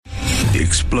The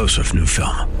explosive new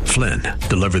film, Flynn,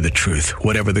 deliver the truth,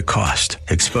 whatever the cost.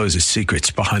 Exposes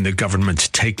secrets behind the government's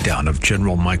takedown of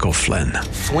General Michael Flynn.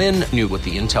 Flynn knew what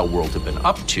the intel world had been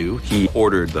up to. He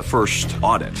ordered the first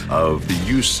audit of the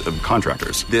use of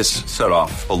contractors. This set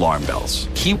off alarm bells.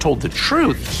 He told the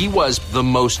truth. He was the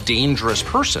most dangerous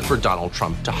person for Donald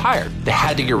Trump to hire. They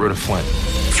had to get rid of Flynn.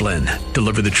 Flynn,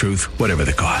 deliver the truth, whatever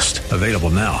the cost. Available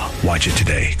now. Watch it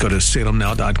today. Go to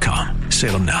salemnow.com.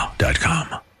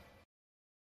 salemnow.com.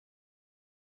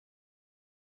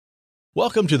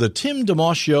 Welcome to the Tim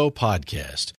DeMoss Show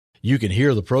podcast. You can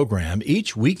hear the program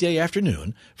each weekday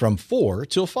afternoon from 4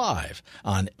 till 5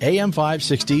 on AM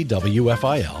 560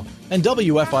 WFIL and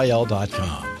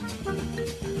WFIL.com.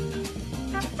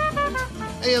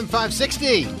 AM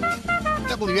 560,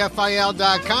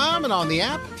 WFIL.com, and on the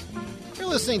app. You're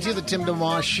listening to the Tim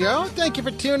DeMoss Show. Thank you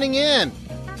for tuning in.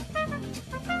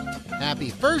 Happy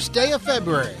first day of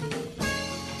February.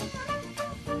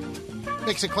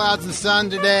 Mix of clouds and sun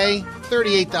today.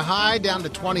 38 the high, down to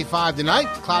 25 tonight.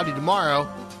 Cloudy tomorrow.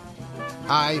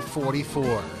 High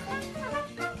 44.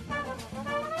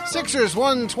 Sixers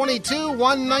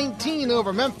 122-119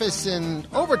 over Memphis in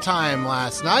overtime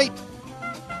last night.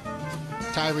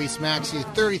 Tyrese Maxey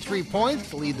 33 points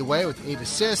to lead the way with 8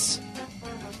 assists.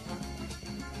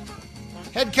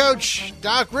 Head coach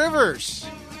Doc Rivers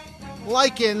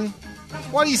liking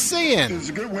what he's seeing. It was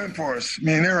a good win for us. I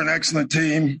mean, they're an excellent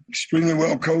team, extremely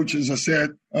well coached, as I said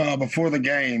before the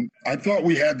game. I thought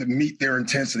we had to meet their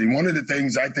intensity. One of the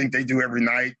things I think they do every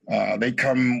night, they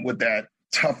come with that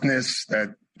toughness,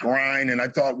 that grind, and I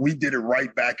thought we did it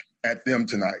right back at them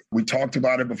tonight. We talked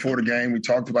about it before the game. We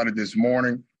talked about it this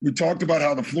morning. We talked about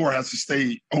how the floor has to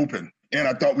stay open, and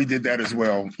I thought we did that as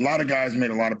well. A lot of guys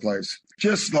made a lot of plays.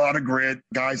 Just a lot of grit.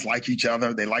 Guys like each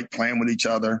other. They like playing with each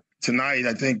other. Tonight,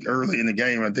 I think early in the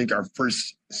game, I think our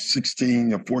first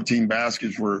 16 or 14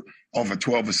 baskets were off of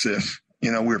 12 assists.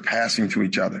 You know, we were passing to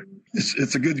each other.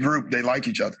 It's a good group. They like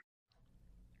each other.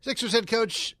 Sixers head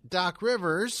coach Doc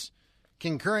Rivers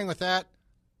concurring with that.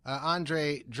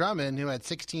 Andre Drummond, who had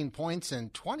 16 points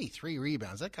and 23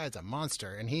 rebounds. That guy's a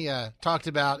monster. And he talked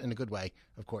about, in a good way,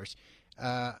 of course,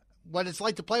 what it's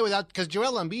like to play without, because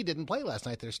Joel Embiid didn't play last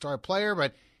night, their star player,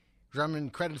 but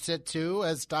Drummond credits it to,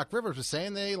 as Doc Rivers was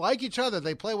saying, they like each other.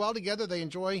 They play well together. They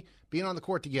enjoy being on the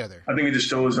court together. I think it just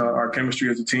shows our chemistry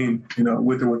as a team, you know,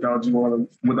 with or without Joel,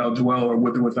 or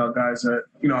with or without guys that,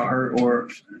 you know, are hurt or,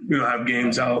 you know, have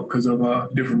games out because of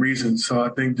different reasons. So I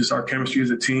think just our chemistry as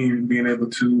a team, being able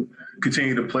to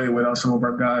continue to play without some of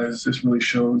our guys, just really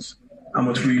shows how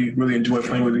much we really enjoy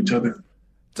playing with each other.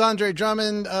 It's Andre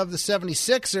Drummond of the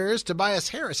 76ers. Tobias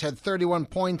Harris had 31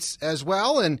 points as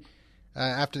well, and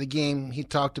after the game, he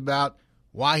talked about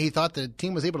why he thought the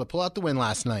team was able to pull out the win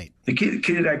last night. The key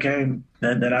to that game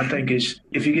that I think is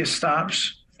if you get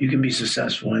stops, you can be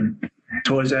successful. And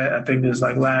towards that, I think it was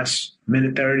like last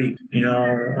minute 30, you know,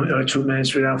 or 2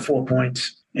 minutes, we're down 4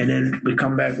 points. And then we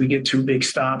come back, we get 2 big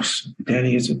stops.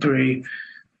 Danny hits a 3.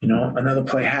 You know, another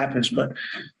play happens, but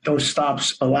those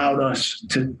stops allowed us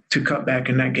to cut back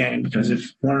in that game, because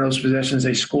if one of those possessions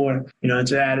they score, you know,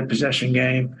 it's an added possession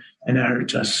game, and that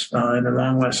hurts us in the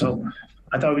long run. So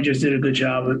I thought we just did a good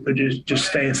job of just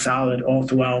staying solid all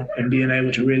throughout and being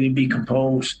able to really be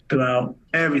composed throughout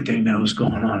everything that was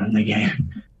going on in the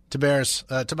game.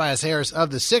 Tobias Harris of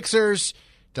the Sixers.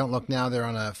 Don't look now, they're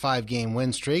on a 5-game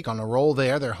win streak, on a roll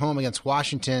there. They're home against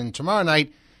Washington tomorrow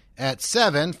night at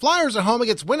 7. Flyers are home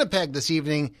against Winnipeg this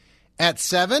evening at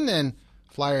 7. And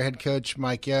Flyer head coach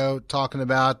Mike Yeo talking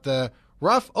about the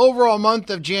rough overall month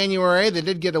of January. They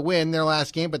did get a win their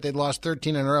last game, but they'd lost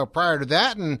 13 in a row prior to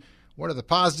that. And what are the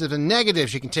positives and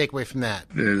negatives you can take away from that?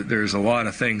 There's a lot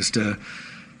of things to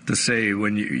say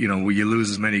when you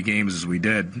lose as many games as we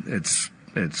did.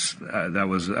 That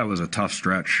was a tough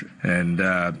stretch, and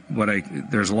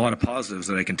there's a lot of positives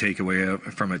that I can take away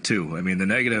from it too. I mean, the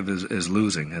negative is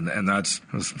losing, and that's,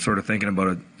 I was sort of thinking about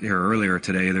it here earlier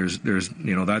today. There's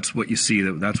that's what you see,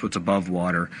 that's what's above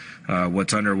water.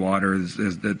 What's underwater is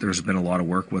that there's been a lot of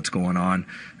work what's going on,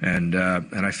 and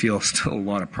I feel still a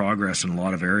lot of progress in a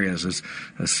lot of areas. As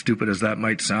stupid as that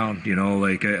might sound,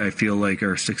 I feel like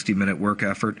our 60-minute work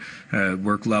effort,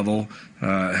 work level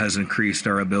has increased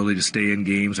our ability to stay in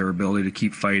games, our ability to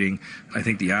keep fighting. I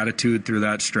think the attitude through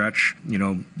that stretch,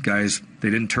 guys,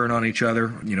 they didn't turn on each other.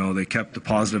 They kept the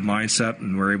positive mindset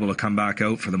and were able to come back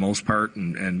out for the most part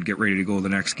and get ready to go the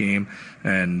next game.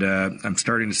 And I'm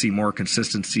starting to see more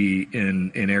consistency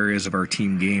in areas of our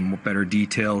team game, better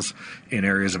details in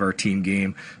areas of our team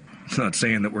game. It's not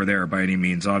saying that we're there by any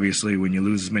means. Obviously, when you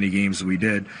lose as many games as we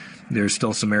did, there's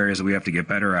still some areas that we have to get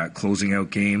better at, closing out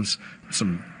games,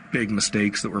 some big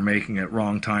mistakes that we're making at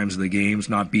wrong times of the games,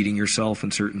 not beating yourself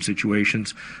in certain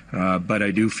situations. But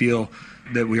I do feel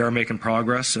that we are making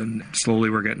progress, and slowly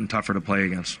we're getting tougher to play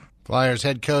against. Flyers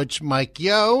head coach Mike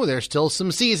Yeo, there's still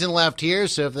some season left here,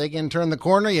 so if they can turn the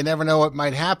corner, you never know what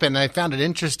might happen. I found it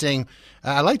interesting.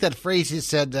 I like that phrase he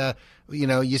said,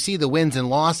 you see the wins and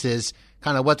losses,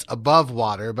 kind of what's above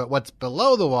water, but what's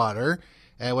below the water,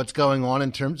 what's going on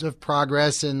in terms of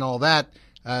progress and all that.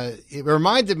 It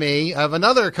reminded me of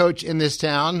another coach in this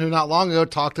town who not long ago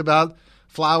talked about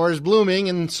flowers blooming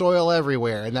and soil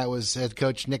everywhere, and that was head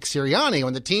coach Nick Sirianni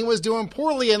when the team was doing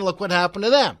poorly, and look what happened to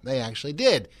them. They actually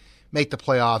did make the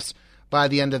playoffs by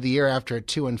the end of the year after a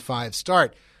 2-5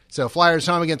 start. So Flyers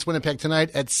home against Winnipeg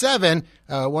tonight at 7.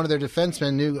 One of their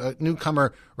defensemen,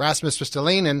 newcomer Rasmus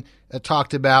Ristolainen,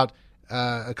 talked about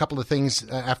a couple of things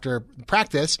after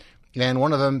practice, and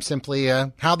one of them simply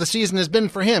how the season has been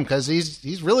for him, because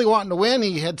he's really wanting to win.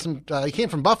 He had he came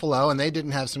from Buffalo, and they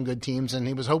didn't have some good teams, and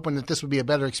he was hoping that this would be a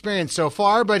better experience so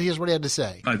far. But here's what he had to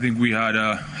say. I think we had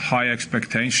high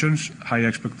expectations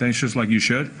like you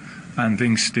should, and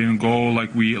things didn't go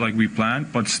like we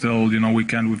planned. But still, we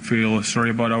feel sorry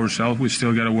about ourselves. We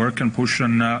still got to work and push,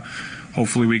 and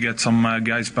hopefully we get some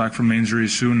guys back from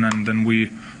injuries soon, and then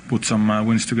we put some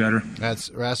wins together. That's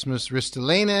Rasmus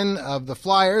Ristolainen of the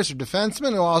Flyers, a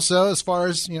defenseman who also, as far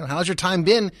as, how's your time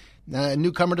been, a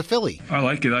newcomer to Philly? I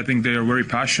like it. I think they are very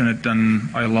passionate, and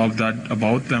I love that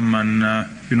about them. And,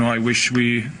 I wish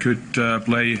we could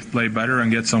play better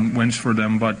and get some wins for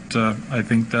them, but I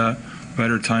think the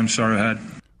better times are ahead.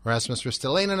 Rasmus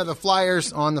Ristolainen of the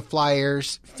Flyers on the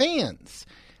Flyers fans.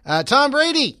 Tom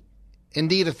Brady,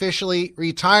 indeed officially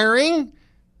retiring.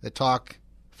 The talk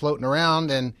floating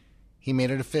around, and he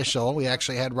made it official. We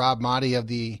actually had Rob Motti of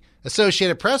the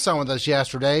Associated Press on with us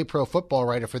yesterday, pro football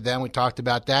writer for them. We talked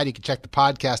about that. You can check the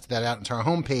podcast of that out into our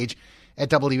homepage at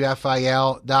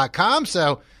WFIL.com.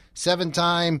 So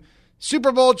 7-time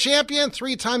Super Bowl champion,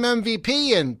 3-time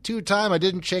MVP, and 2-time, I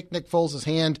didn't shake Nick Foles'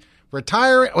 hand,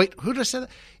 who just said that?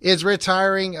 Is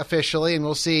retiring officially, and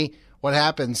we'll see what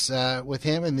happens with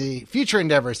him in the future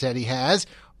endeavors that he has.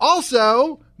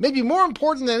 Also, maybe more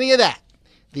important than any of that,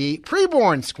 the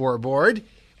preborn scoreboard.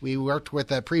 We worked with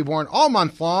preborn all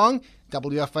month long.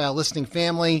 WFIL listening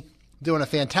family doing a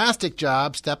fantastic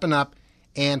job, stepping up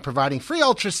and providing free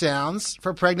ultrasounds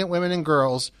for pregnant women and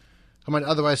girls who might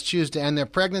otherwise choose to end their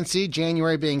pregnancy,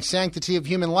 January being Sanctity of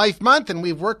Human Life Month. And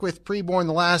we've worked with preborn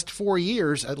the last 4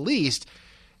 years at least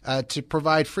to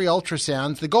provide free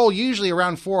ultrasounds. The goal usually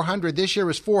around 400. This year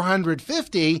was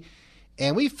 450.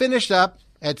 And we finished up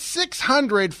at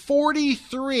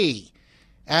 643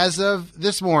 as of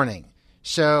this morning.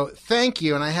 So thank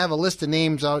you, and I have a list of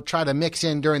names I'll try to mix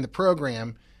in during the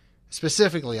program.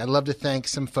 Specifically, I'd love to thank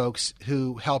some folks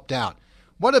who helped out.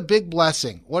 What a big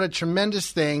blessing. What a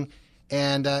tremendous thing,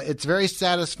 and it's very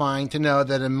satisfying to know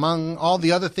that among all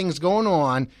the other things going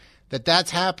on,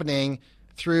 that's happening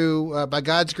through, by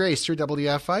God's grace, through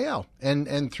WFIL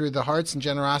and through the hearts and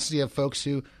generosity of folks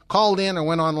who called in or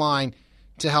went online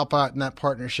to help out in that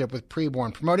partnership with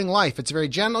Preborn, promoting life. It's a very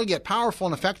gentle yet powerful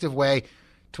and effective way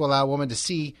to allow a woman to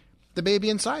see the baby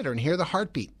inside her and hear the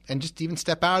heartbeat, and just even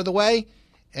step out of the way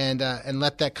and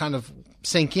let that kind of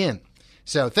sink in.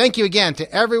 So thank you again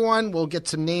to everyone. We'll get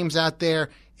some names out there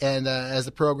and as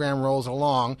the program rolls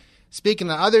along. Speaking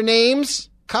of other names,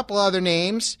 a couple other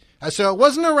names. So it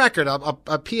wasn't a record. I'll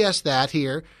PS that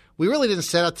here. We really didn't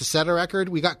set out to set a record.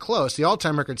 We got close. The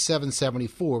all-time record,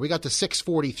 774. We got to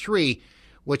 643.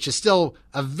 Which is still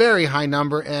a very high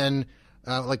number and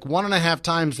like 1.5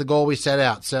 times the goal we set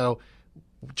out. So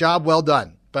job well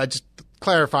done. But just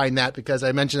clarifying that because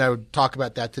I mentioned I would talk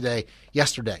about that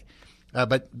yesterday.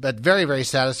 But very, very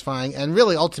satisfying. And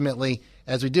really, ultimately,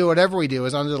 as we do whatever we do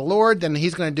is under the Lord, then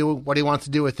he's going to do what he wants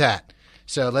to do with that.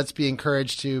 So let's be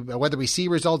encouraged to, whether we see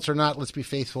results or not, let's be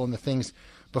faithful in the things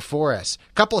before us.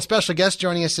 A couple of special guests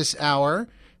joining us this hour.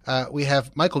 We have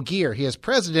Michael Geer. He is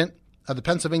president of the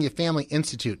Pennsylvania Family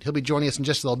Institute. He'll be joining us in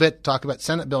just a little bit to talk about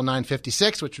Senate Bill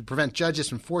 956, which would prevent judges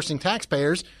from forcing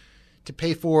taxpayers to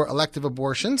pay for elective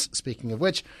abortions, speaking of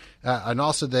which, and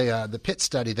also the Pitt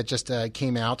study that just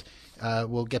came out.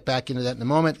 We'll get back into that in a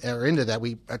moment, or into that.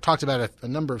 We talked about a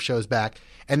number of shows back.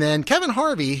 And then Kevin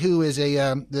Harvey, who is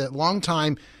the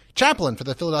longtime chaplain for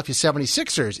the Philadelphia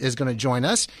 76ers, is going to join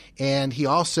us. And he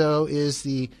also is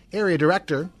the area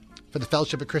director for the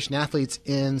Fellowship of Christian Athletes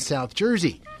in South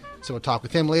Jersey. So we'll talk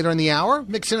with him later in the hour,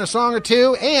 mix in a song or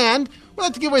two, and we'll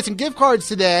have to give away some gift cards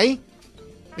today.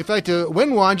 If you'd like to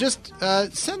win one, just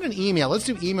send an email. Let's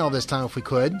do email this time if we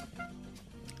could.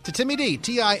 To Timmy D,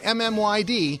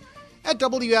 TIMMYD, at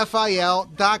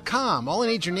WFIL.com. All I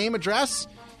need is your name, address,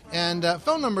 And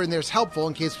phone number in there is helpful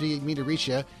in case we need me to reach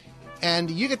you.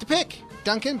 And you get to pick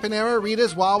Dunkin', Panera,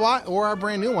 Rita's, Wawa, or our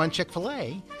brand new one,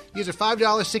 Chick-fil-A. These are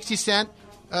 $5.60.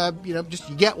 Just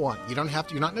you get one. You don't have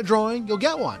to. You're not in a drawing. You'll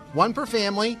get one per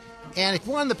family. And if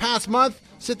you won the past month,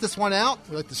 sit this one out.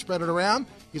 We like to spread it around.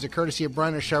 These are courtesy of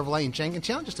Brenner Chevrolet in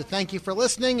Jenkintown. Just to thank you for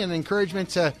listening and encouragement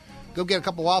to go get a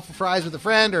couple waffle fries with a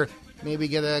friend, or maybe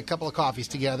get a couple of coffees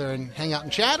together and hang out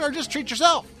and chat, or just treat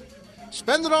yourself.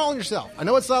 Spend it all on yourself. I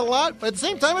know it's not a lot, but at the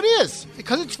same time it is,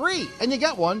 because it's free, and you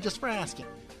get one just for asking.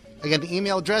 Again, the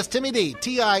email address, TimmyD,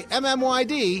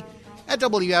 TIMMYD,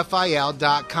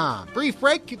 @WFIL.com. Brief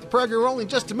break, keep the program rolling in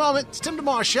just a moment. It's Tim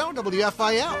DeMoss Show,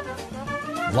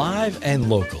 WFIL. Live and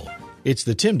local. It's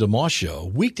the Tim DeMoss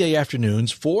Show, weekday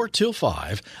afternoons 4 till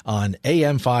 5 on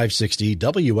AM 560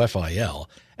 WFIL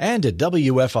and at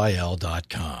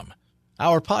WFIL.com.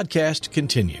 Our podcast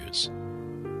continues.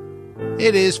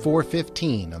 It is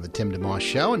 4:15 on the Tim DeMoss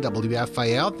Show and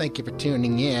WFIL. Thank you for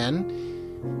tuning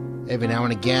in. Every now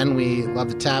and again, we love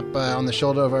to tap on the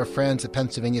shoulder of our friends at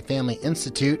Pennsylvania Family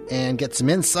Institute and get some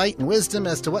insight and wisdom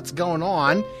as to what's going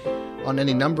on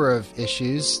any number of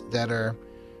issues that are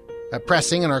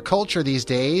pressing in our culture these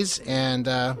days. And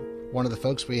one of the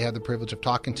folks we have the privilege of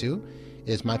talking to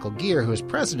is Michael Geer, who is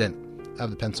president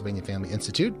of the Pennsylvania Family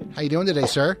Institute. How you doing today,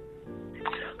 sir?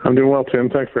 I'm doing well, Tim.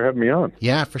 Thanks for having me on.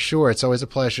 Yeah, for sure. It's always a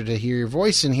pleasure to hear your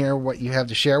voice and hear what you have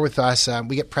to share with us.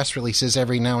 We get press releases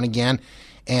every now and again,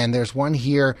 and there's one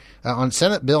here on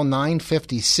Senate Bill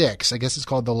 956. I guess it's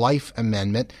called the Life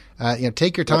Amendment.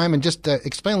 Take your time and just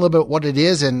explain a little bit what it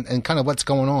is and kind of what's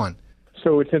going on.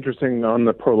 So it's interesting on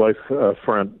the pro-life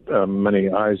front.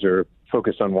 Many eyes are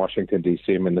focused on Washington,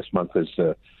 D.C. I mean, this month is,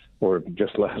 or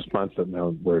just last month,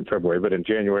 now we're in February, but in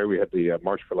January we had the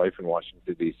March for Life in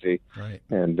Washington, D.C. Right.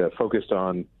 And focused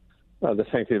on the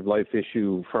sanctity of life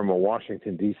issue from a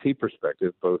Washington, D.C.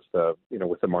 perspective, both,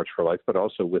 with the March for Life, but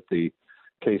also with the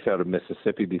case out of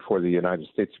Mississippi before the United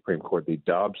States Supreme Court, the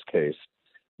Dobbs case,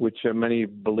 which many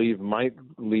believe might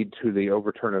lead to the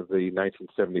overturn of the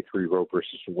 1973 Roe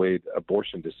versus Wade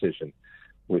abortion decision,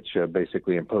 which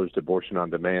basically imposed abortion on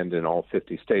demand in all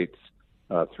 50 states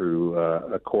through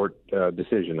a court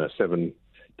decision, a 7-2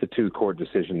 court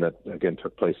decision that, again,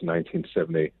 took place in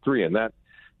 1973. And that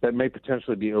may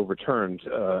potentially be overturned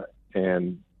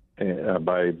and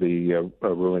by the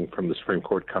ruling from the Supreme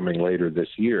Court coming later this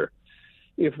year.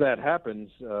 If that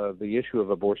happens, the issue of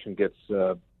abortion gets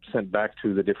sent back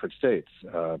to the different states.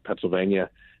 Pennsylvania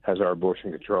has our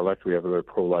Abortion Control Act. We have other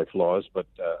pro-life laws, but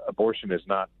abortion is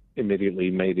not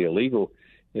immediately made illegal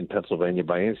in Pennsylvania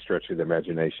by any stretch of the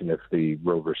imagination if the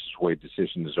Roe versus Wade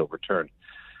decision is overturned.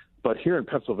 But here in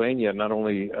Pennsylvania, not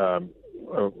only are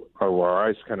our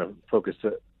eyes kind of focused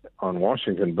on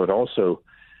Washington, but also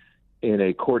in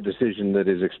a court decision that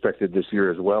is expected this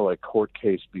year as well, a court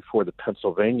case before the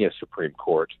Pennsylvania Supreme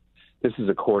Court. This is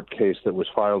a court case that was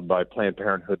filed by Planned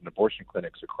Parenthood and abortion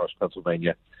clinics across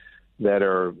Pennsylvania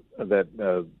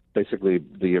that basically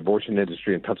the abortion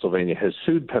industry in Pennsylvania has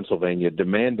sued Pennsylvania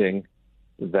demanding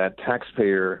that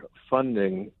taxpayer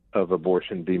funding of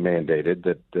abortion be mandated,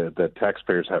 that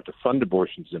taxpayers have to fund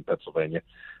abortions in Pennsylvania.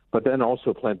 But then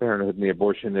also Planned Parenthood and the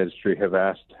abortion industry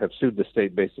have sued the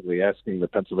state, basically asking the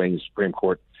Pennsylvania Supreme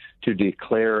Court to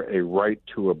declare a right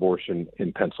to abortion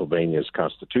in Pennsylvania's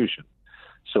Constitution.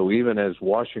 So even as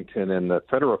Washington and the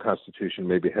federal Constitution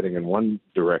may be heading in one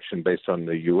direction based on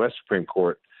the U.S. Supreme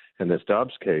Court and this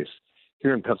Dobbs case,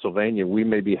 here in Pennsylvania we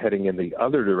may be heading in the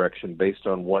other direction based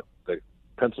on what the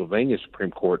Pennsylvania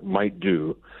Supreme Court might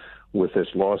do with this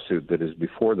lawsuit that is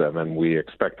before them. And we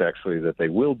expect actually that they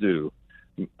will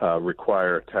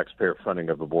require taxpayer funding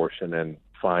of abortion and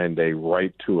find a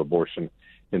right to abortion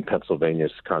in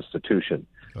Pennsylvania's Constitution.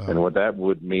 And what that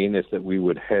would mean is that we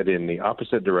would head in the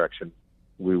opposite direction.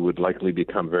 We would likely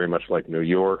become very much like New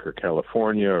York or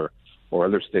California or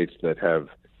other states that have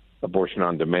abortion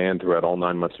on demand throughout all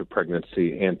 9 months of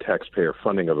pregnancy and taxpayer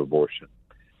funding of abortion.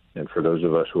 And for those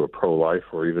of us who are pro-life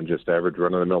or even just average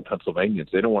run-of-the-mill Pennsylvanians,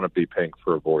 they don't want to be paying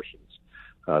for abortions.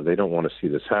 They don't want to see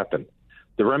this happen.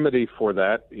 The remedy for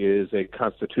that is a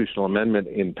constitutional amendment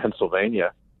in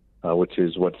Pennsylvania, which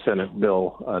is what Senate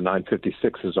Bill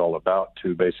 956 is all about,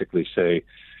 to basically say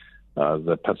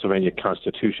the Pennsylvania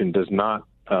Constitution does not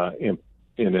in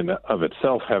and of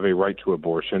itself have a right to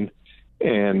abortion,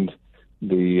 and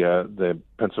the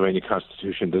Pennsylvania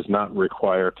Constitution does not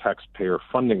require taxpayer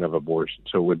funding of abortion.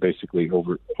 So it would basically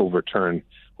overturn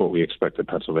what we expect the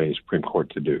Pennsylvania Supreme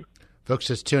Court to do. Folks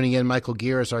just tuning in, Michael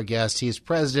Geer is our guest. He is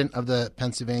president of the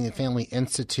Pennsylvania Family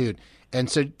Institute. And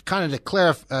so kind of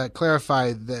to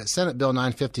clarify, the Senate Bill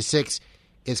 956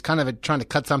 is kind of trying to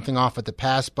cut something off at the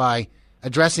pass by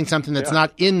addressing something that's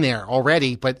not in there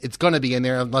already, but it's going to be in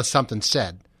there unless something's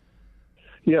said.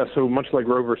 Yeah, so much like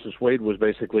Roe versus Wade was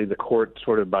basically the court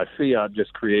sort of by fiat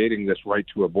just creating this right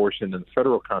to abortion in the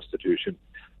federal Constitution,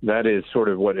 that is sort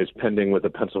of what is pending with the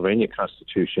Pennsylvania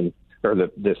Constitution, or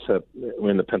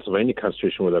in the Pennsylvania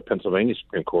Constitution with the Pennsylvania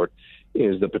Supreme Court,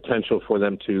 is the potential for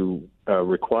them to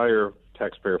require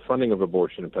taxpayer funding of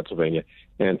abortion in Pennsylvania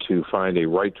and to find a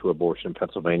right to abortion in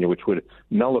Pennsylvania, which would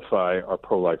nullify our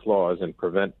pro-life laws and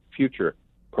prevent future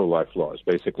pro-life laws.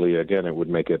 Basically, again, it would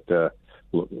make it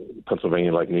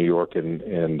Pennsylvania like New York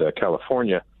and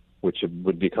California, which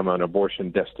would become an abortion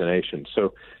destination.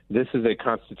 So this is a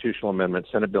constitutional amendment,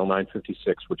 Senate Bill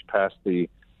 956, which passed the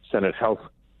Senate Health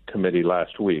Committee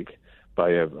last week by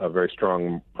a very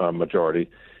strong majority.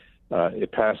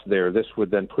 It passed there. This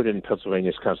would then put in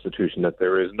Pennsylvania's Constitution that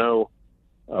there is no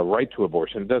right to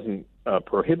abortion. It doesn't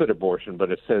prohibit abortion,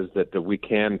 but it says that we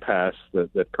can pass,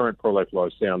 that current pro-life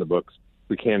laws stay on the books.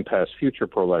 We can pass future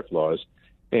pro-life laws,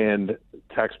 and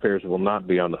taxpayers will not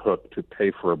be on the hook to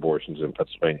pay for abortions in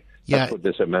Pennsylvania. That's what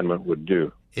this amendment would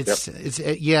do.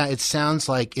 It sounds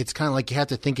like it's kind of like you have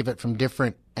to think of it from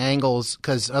different angles,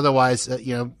 because otherwise,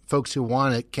 folks who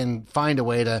want it can find a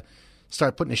way to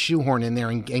start putting a shoehorn in there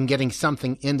and getting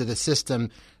something into the system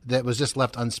that was just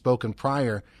left unspoken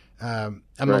prior. I'm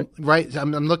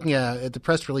looking at the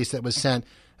press release that was sent.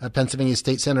 Pennsylvania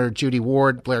State Senator Judy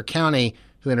Ward, Blair County,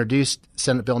 who introduced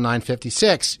Senate Bill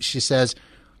 956, she says,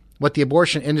 what the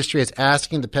abortion industry is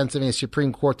asking the Pennsylvania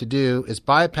Supreme Court to do is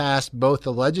bypass both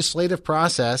the legislative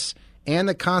process and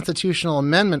the constitutional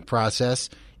amendment process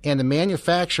and to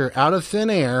manufacture out of thin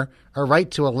air a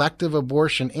right to elective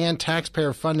abortion and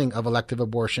taxpayer funding of elective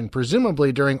abortion,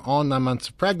 presumably during all 9 months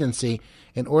of pregnancy,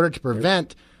 in order to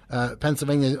prevent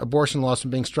Pennsylvania abortion laws from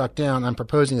being struck down. I'm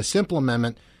proposing a simple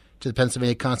amendment to the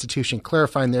Pennsylvania Constitution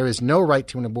clarifying there is no right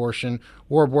to an abortion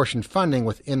or abortion funding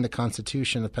within the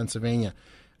Constitution of Pennsylvania.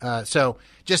 So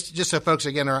just so folks,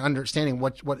 again, are understanding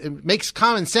what it makes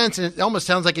common sense, and it almost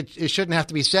sounds like it shouldn't have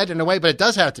to be said in a way, but it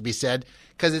does have to be said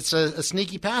because it's a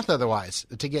sneaky path otherwise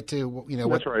to get to,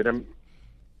 That's right.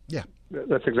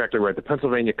 That's exactly right. The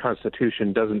Pennsylvania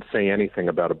Constitution doesn't say anything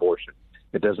about abortion.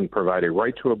 It doesn't provide a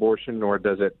right to abortion, nor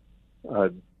does it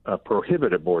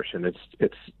prohibit abortion.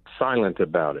 It's silent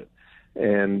about it.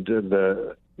 And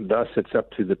thus, it's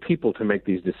up to the people to make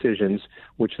these decisions,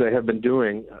 which they have been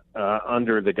doing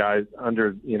under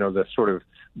the sort of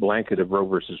blanket of Roe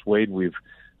versus Wade. We've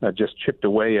just chipped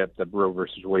away at the Roe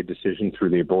versus Wade decision through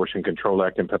the Abortion Control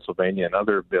Act in Pennsylvania and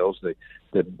other bills.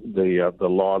 The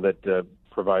law that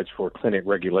provides for clinic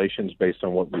regulations based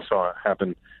on what we saw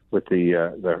happen with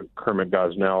the Kermit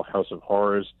Gosnell House of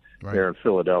Horrors there in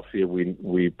Philadelphia.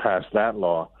 We passed that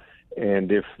law.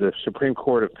 And if the Supreme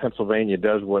Court of Pennsylvania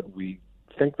does what we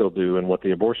think they'll do and what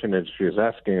the abortion industry is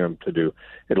asking them to do,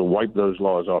 it'll wipe those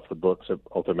laws off the books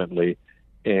ultimately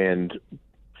and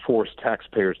force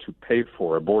taxpayers to pay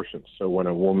for abortions. So when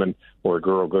a woman or a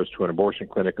girl goes to an abortion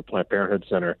clinic, a Planned Parenthood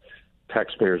center,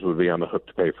 taxpayers would be on the hook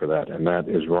to pay for that. And that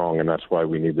is wrong, and that's why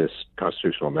we need this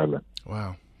constitutional amendment.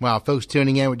 Wow. Folks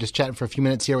tuning in, we're just chatting for a few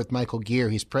minutes here with Michael Geer.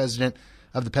 He's president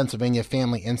of the Pennsylvania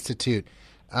Family Institute.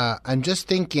 I'm just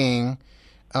thinking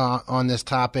on this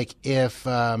topic, if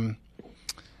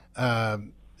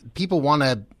people want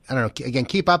to, again,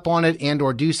 keep up on it and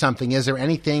or do something, is there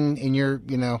anything in your,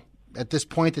 at this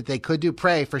point that they could do?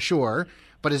 Pray for sure,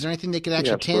 but is there anything they could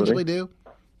actually tangibly do?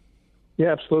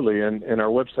 Yeah, absolutely. And our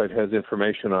website has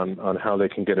information on how they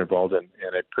can get involved in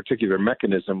a particular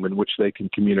mechanism in which they can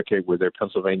communicate with their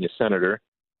Pennsylvania senator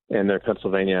and their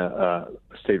Pennsylvania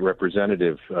state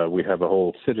representative. We have a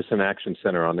whole citizen action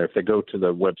center on there. If they go to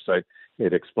the website,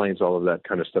 it explains all of that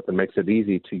kind of stuff and makes it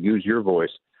easy to use your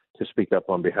voice to speak up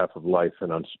on behalf of life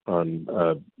and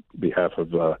on behalf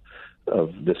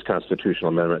of this constitutional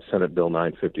amendment, Senate Bill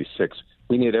 956.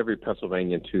 We need every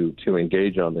Pennsylvanian to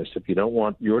engage on this. If you don't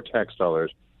want your tax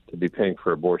dollars to be paying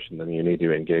for abortion, then you need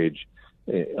to engage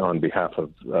on behalf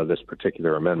of this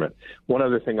particular amendment. One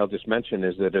other thing I'll just mention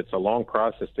is that it's a long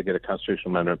process to get a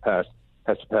constitutional amendment passed. It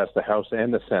has to pass the House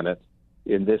and the Senate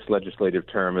in this legislative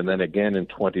term, and then again in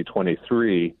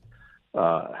 2023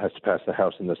 has to pass the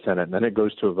House and the Senate, and then it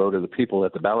goes to a vote of the people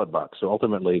at the ballot box. So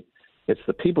ultimately, it's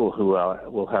the people who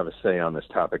will have a say on this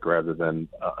topic rather than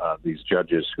these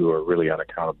judges who are really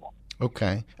unaccountable.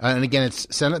 Okay. And again, it's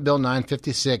Senate Bill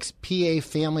 956,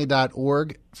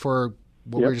 pafamily.org for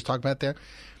what we were just talking about there.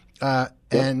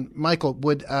 And Michael,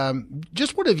 what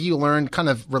have you learned kind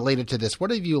of related to this? What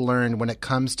have you learned when it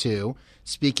comes to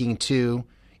speaking to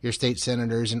your state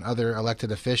senators and other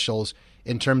elected officials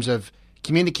in terms of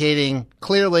communicating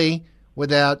clearly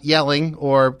without yelling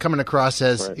or coming across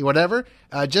as whatever.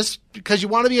 Just because you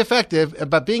want to be effective,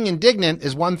 but being indignant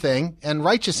is one thing, and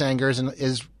righteous anger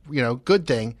is good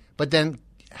thing. But then,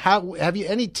 have you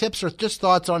any tips or just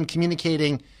thoughts on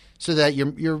communicating so that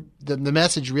the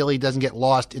message really doesn't get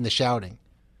lost in the shouting,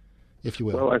 if you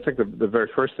will? Well, I think the very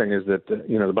first thing is that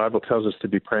the Bible tells us to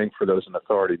be praying for those in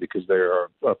authority because they are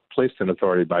placed in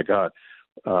authority by God,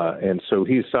 and so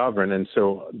He's sovereign. And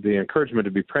so the encouragement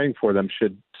to be praying for them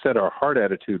should set our heart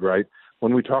attitude right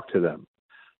when we talk to them.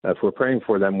 If we're praying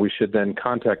for them, we should then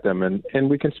contact them, and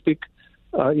we can speak,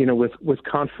 with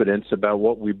confidence about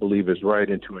what we believe is right,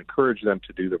 and to encourage them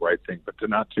to do the right thing, but to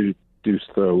not to do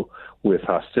so with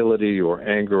hostility or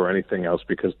anger or anything else,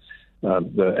 because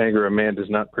the anger of man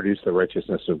does not produce the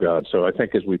righteousness of God. So I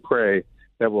think as we pray,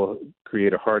 that will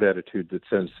create a heart attitude that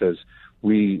says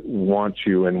we want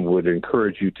you and would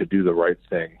encourage you to do the right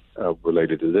thing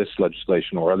related to this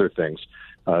legislation or other things.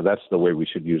 That's the way we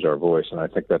should use our voice, and I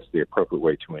think that's the appropriate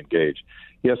way to engage.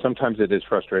 Yeah, sometimes it is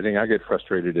frustrating. I get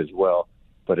frustrated as well,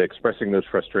 but expressing those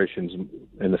frustrations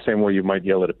in the same way you might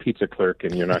yell at a pizza clerk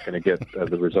and you're not going to get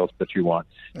the results that you want,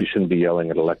 you shouldn't be yelling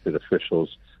at elected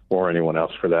officials or anyone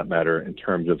else for that matter in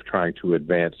terms of trying to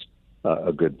advance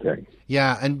a good thing.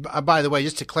 Yeah, and by the way,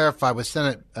 just to clarify with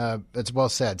Senate, it's well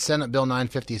said, Senate Bill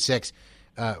 956,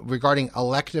 regarding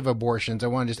elective abortions, I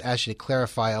want to just ask you to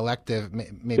clarify elective.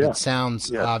 Maybe it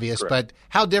sounds obvious, correct.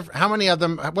 But how many of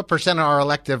them, what percent are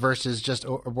elective versus just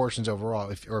abortions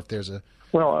overall, if there's a...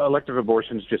 Well, elective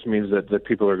abortions just means that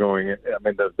people are going,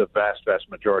 the vast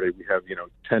majority, we have,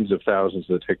 tens of thousands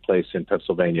that take place in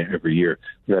Pennsylvania every year.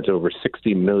 That's over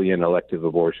 60 million elective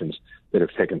abortions that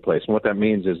have taken place. And what that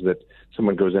means is that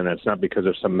someone goes in and it's not because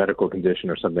of some medical condition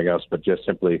or something else, but just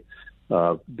simply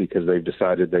because they've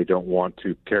decided they don't want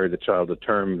to carry the child to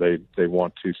term. They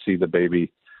want to see the baby's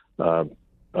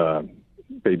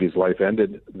life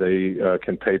ended. They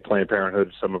can pay Planned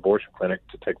Parenthood, some abortion clinic,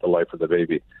 to take the life of the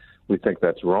baby. We think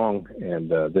that's wrong,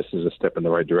 and this is a step in the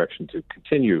right direction to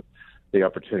continue the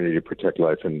opportunity to protect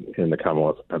life in the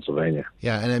Commonwealth of Pennsylvania.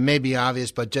 Yeah, and it may be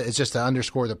obvious, but it's just to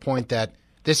underscore the point that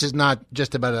this is not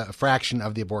just about a fraction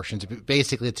of the abortions.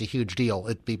 Basically, it's a huge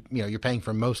deal. You're paying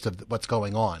for most of what's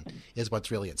going on is what's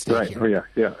really at stake here. Right.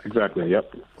 Yeah, exactly.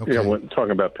 Yep. Okay. Yeah, we're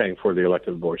talking about paying for the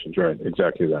elective abortions, right?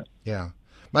 Exactly that. Yeah.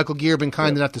 Michael Geer, been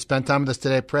kind enough to spend time with us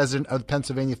today, president of the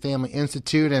Pennsylvania Family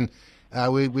Institute, and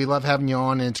we love having you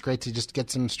on, and it's great to just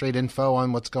get some straight info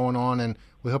on what's going on, and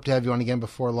we hope to have you on again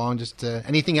before long. Just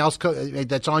anything else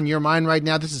that's on your mind right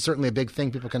now? This is certainly a big thing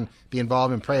people can be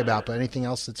involved and pray about, but anything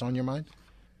else that's on your mind?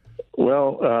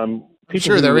 Well, I'm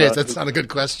sure there is. That's not a good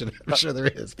question. I'm sure there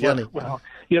is. Plenty.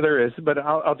 Yeah, there is. But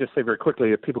I'll just say very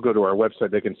quickly, if people go to our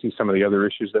website, they can see some of the other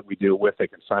issues that we deal with. They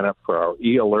can sign up for our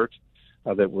e-alert.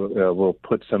 That will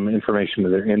put some information to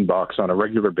their inbox on a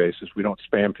regular basis. We don't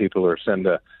spam people or send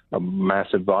a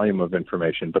massive volume of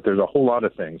information, but there's a whole lot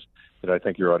of things that I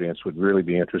think your audience would really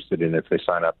be interested in if they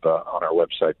sign up on our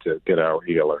website to get our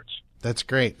e-alerts. That's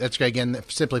great. That's great. Again,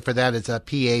 simply for that, it's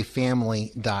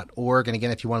pafamily.org. And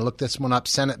again, if you want to look this one up,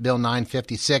 Senate Bill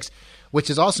 956, which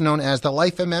is also known as the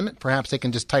Life Amendment. Perhaps they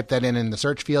can just type that in the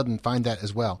search field and find that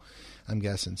as well, I'm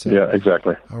guessing. So, yeah,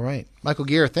 exactly. All right. Michael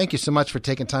Geer, thank you so much for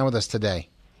taking time with us today.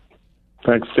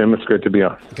 Thanks, Tim. It's great to be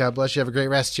on. God bless you. Have a great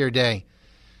rest of your day.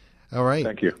 All right.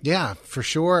 Thank you. Yeah, for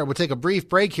sure. We'll take a brief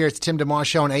break here. It's the Tim DeMoss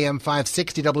Show on AM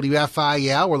 560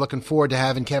 WFIL. We're looking forward to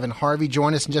having Kevin Harvey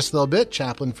join us in just a little bit,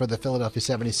 chaplain for the Philadelphia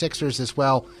 76ers, as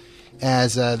well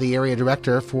as the area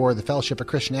director for the Fellowship of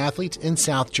Christian Athletes in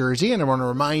South Jersey. And I want to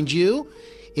remind you,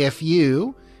 if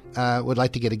you would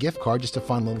like to get a gift card, just a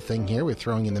fun little thing here we're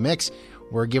throwing in the mix,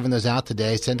 we're giving those out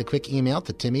today. Send a quick email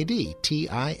to Timmy D,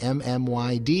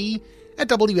 TIMMYD, at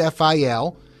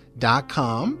WFIL.com.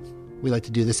 We like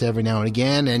to do this every now and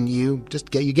again, and you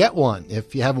get one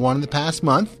if you have one in the past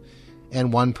month,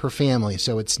 and one per family.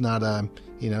 So it's not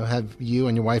have you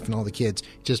and your wife and all the kids,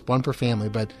 just one per family.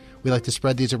 But we like to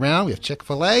spread these around. We have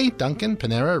Chick-fil-A, Dunkin',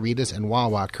 Panera, Rita's, and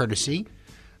Wawa, courtesy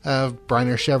of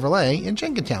Bryner Chevrolet in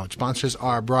Jenkintown, which sponsors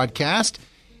our broadcast.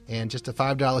 And just a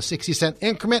 $5.60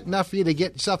 increment, enough for you to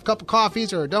get yourself a couple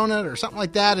coffees or a donut or something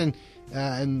like that, and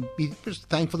be just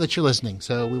thankful that you're listening.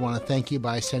 So we want to thank you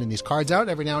by sending these cards out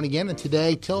every now and again. And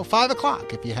today till 5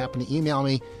 o'clock, if you happen to email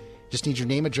me, just need your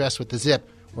name, address with the zip.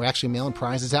 We're actually mailing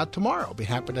prizes out tomorrow. I'll be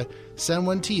happy to send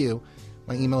one to you.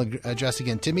 My email address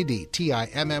again, Timmy D,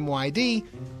 TIMMYD,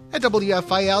 at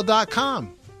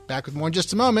WFIL.com. Back with more in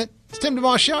just a moment. It's Tim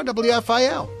DeMoss Show,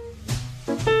 WFIL.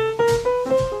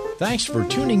 Thanks for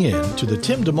tuning in to the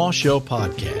Tim DeMoss Show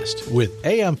podcast with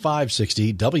AM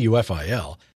 560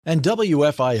 WFIL and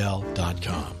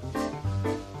WFIL.com.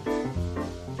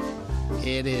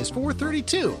 It is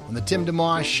 4:32 on the Tim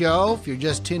DeMoss Show. If you're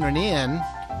just tuning in,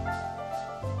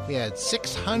 we had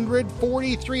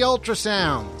 643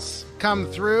 ultrasounds come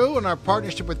through in our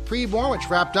partnership with Preborn, which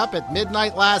wrapped up at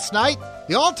midnight last night.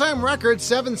 The all-time record,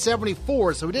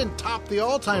 774, so we didn't top the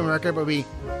all-time record, but we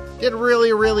did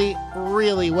really, really,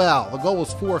 really well. The goal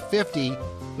was 450.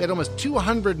 We had almost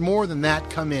 200 more than that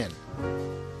come in.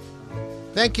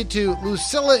 Thank you to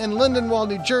Lucilla in Lindenwold,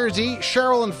 New Jersey,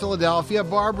 Cheryl in Philadelphia,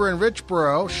 Barbara in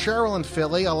Richboro, Cheryl in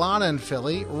Philly, Alana in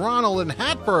Philly, Ronald in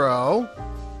Hatboro,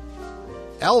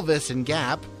 Elvis in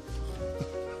Gap.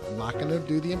 I'm not going to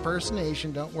do the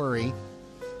impersonation, don't worry.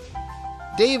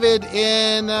 David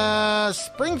in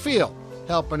Springfield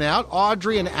helping out,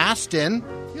 Audrey in Aston.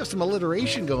 We have some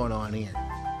alliteration going on here.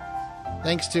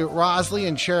 Thanks to Rosalie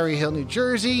in Cherry Hill, New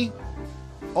Jersey,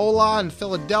 Ola in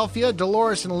Philadelphia,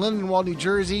 Dolores in Lindenwold, New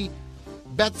Jersey,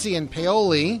 Betsy in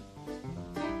Paoli,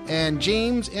 and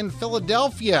James in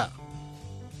Philadelphia.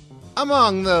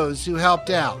 Among those who helped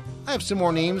out. I have some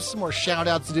more names, some more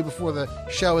shout-outs to do before the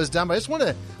show is done, but I just want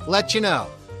to let you know.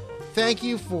 Thank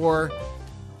you for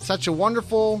such a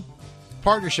wonderful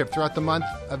partnership throughout the month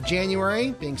of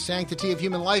January, being Sanctity of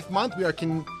Human Life Month. We are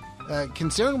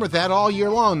concerned with that all year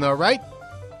long, though, right?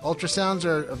 Ultrasounds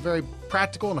are a very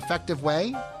practical and effective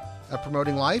way of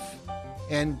promoting life,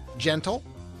 and gentle,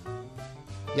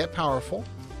 yet powerful.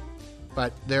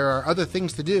 But there are other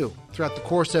things to do throughout the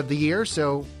course of the year,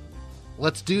 so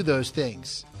let's do those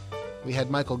things. We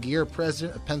had Michael Geer,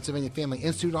 president of Pennsylvania Family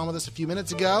Institute, on with us a few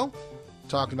minutes ago,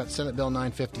 talking about Senate Bill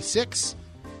 956.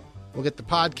 We'll get the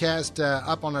podcast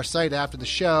up on our site after the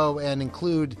show and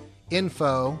include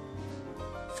info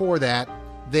for that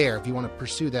there if you want to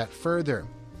pursue that further.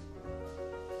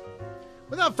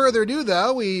 Without further ado,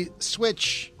 though, we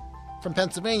switch from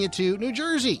Pennsylvania to New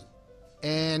Jersey.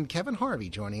 And Kevin Harvey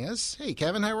joining us. Hey,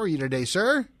 Kevin, how are you today,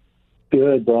 sir?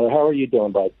 Good, brother. How are you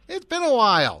doing, bud? It's been a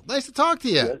while. Nice to talk to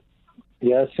you.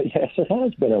 Yes, it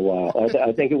has been a while.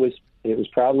 I think it was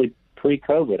probably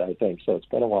pre-COVID, I think, so it's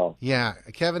been a while. Yeah,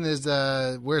 Kevin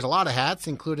wears a lot of hats,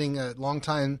 including a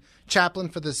longtime chaplain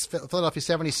for the Philadelphia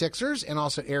 76ers and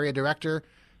also area director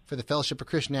for the Fellowship of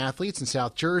Christian Athletes in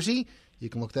South Jersey. You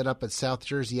can look that up at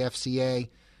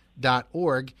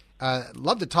southjerseyfca.org.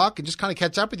 Love to talk and just kind of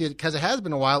catch up with you because it has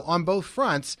been a while on both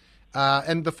fronts.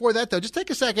 And before that, though, just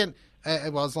take a second,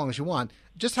 as long as you want,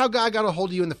 just how God got a hold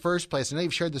of you in the first place. I know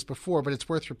you've shared this before, but it's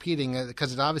worth repeating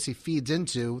because it obviously feeds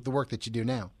into the work that you do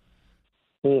now.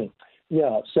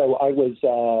 Yeah, so I was,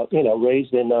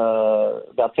 raised in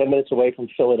about 10 minutes away from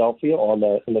Philadelphia on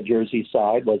the Jersey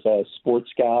side. Was a sports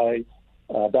guy,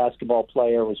 basketball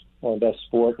player, was my best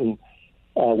sport, and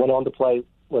went on to play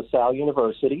LaSalle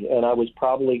University. And I was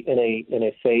probably in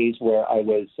a phase where I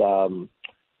was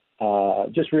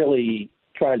just really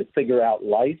trying to figure out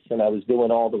life, and I was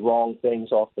doing all the wrong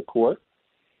things off the court.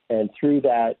 And through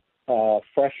that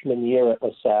freshman year at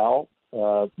LaSalle,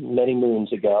 many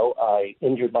moons ago, I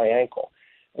injured my ankle.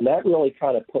 And that really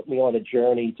kind of put me on a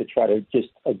journey to try to just,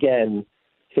 again,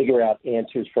 figure out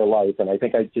answers for life. And I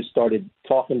think I just started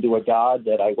talking to a God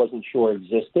that I wasn't sure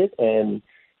existed, and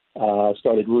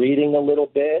started reading a little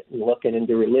bit and looking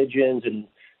into religions.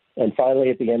 And finally,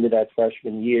 at the end of that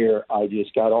freshman year, I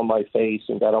just got on my face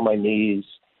and got on my knees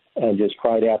and just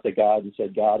cried out to God and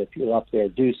said, God, if you're up there,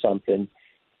 do something.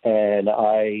 And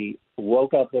I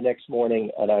woke up the next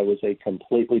morning and I was a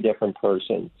completely different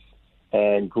person,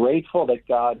 and grateful that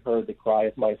God heard the cry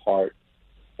of my heart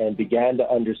and began to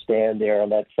understand there on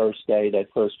that first day,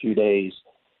 that first few days,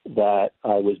 that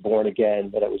I was born again,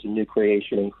 that I was a new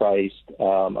creation in Christ.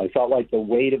 I felt like the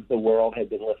weight of the world had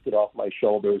been lifted off my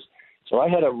shoulders. So I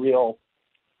had a real,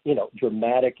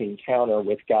 dramatic encounter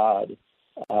with God,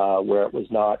 where it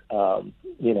was not, it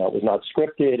was not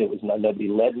scripted. It was not, nobody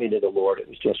led me to the Lord. It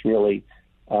was just really,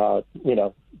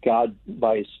 God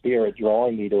by His Spirit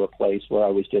drawing me to a place where I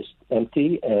was just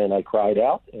empty, and I cried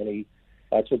out. And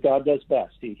that's what God does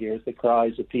best. He hears the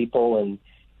cries of people, and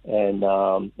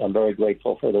I'm very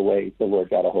grateful for the way the Lord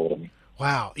got a hold of me.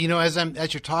 Wow.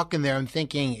 As you're talking there, I'm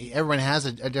thinking everyone has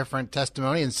a different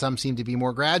testimony, and some seem to be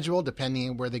more gradual depending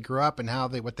on where they grew up and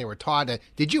what they were taught.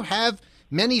 Did you have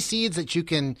many seeds that you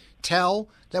can tell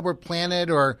that were planted,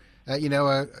 or,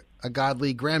 a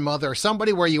godly grandmother or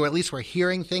somebody where you at least were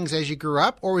hearing things as you grew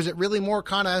up? Or was it really more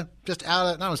kind of just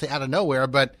not want to say out of nowhere,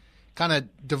 but kind of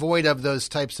devoid of those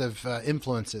types of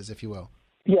influences, if you will?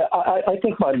 Yeah, I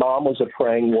think my mom was a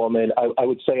praying woman. I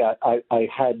would say I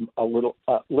had a little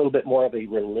bit more of a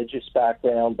religious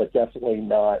background, but definitely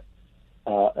not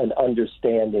an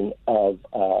understanding of,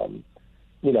 a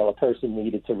person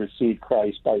needed to receive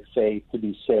Christ by faith to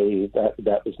be saved.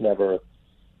 That was never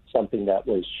something that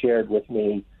was shared with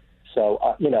me. So,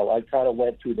 I kind of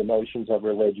went through the motions of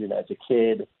religion as a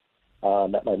kid,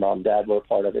 that my mom and dad were a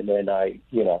part of it. And then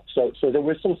so there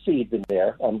were some seeds in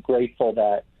there. I'm grateful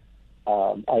that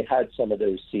I had some of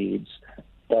those seeds.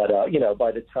 But,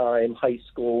 by the time high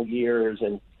school years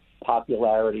and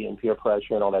popularity and peer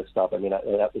pressure and all that stuff, that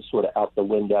was sort of out the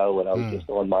window, and I was just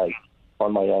on my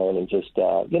own, and just,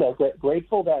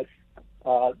 grateful that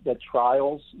the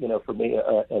trials, for me,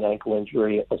 an ankle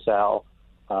injury, a Sal,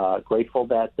 grateful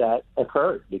that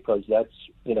occurred, because that's,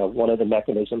 one of the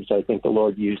mechanisms I think the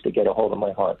Lord used to get a hold of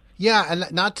my heart. Yeah,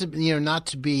 and not to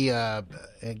be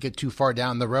get too far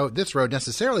down this road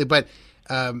necessarily, but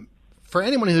for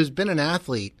anyone who's been an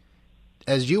athlete,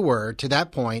 as you were to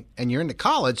that point, and you're into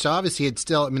college, so obviously it's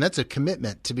still, that's a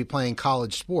commitment to be playing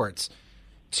college sports.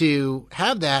 To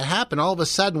have that happen, all of a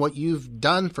sudden, what you've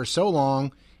done for so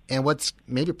long, and what's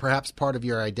maybe perhaps part of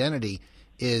your identity,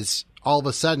 is all of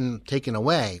a sudden taken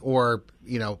away, or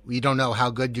you don't know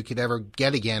how good you could ever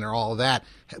get again, or all of that.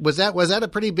 Was that a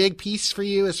pretty big piece for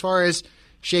you as far as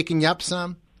shaking you up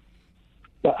some?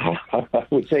 I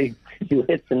would say you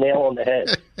hit the nail on the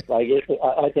head. I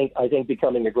think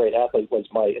becoming a great athlete was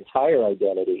my entire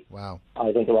identity. Wow.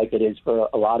 I think like it is for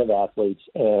a lot of athletes,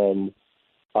 and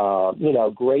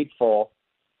grateful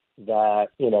that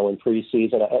in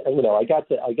preseason, I got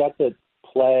to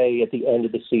play at the end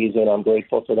of the season. I'm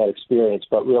grateful for that experience,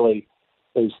 but really,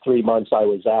 those 3 months I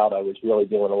was out, I was really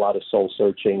doing a lot of soul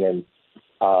searching, and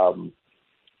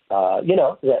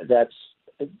that's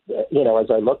as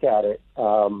I look at it,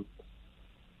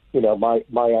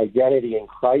 my identity in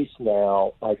Christ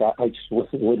now, I just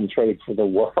wouldn't trade for the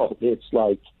world. It's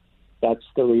like that's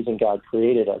the reason God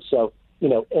created us. So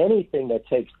anything that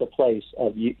takes the place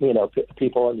of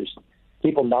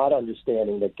people not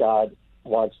understanding that God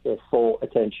wants their full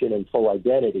attention and full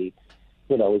identity,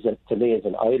 to me is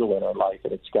an idol in our life,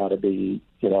 and it's got to be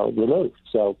removed.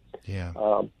 So yeah,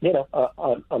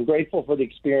 I'm grateful for the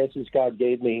experiences God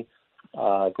gave me.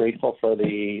 Grateful for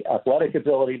the athletic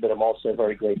ability, but I'm also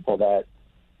very grateful that,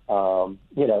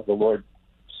 the Lord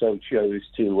so chose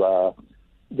to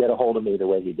get a hold of me the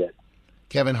way he did.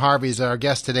 Kevin Harvey is our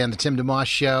guest today on the Tim DeMoss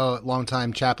Show,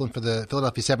 longtime chaplain for the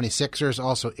Philadelphia 76ers,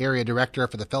 also area director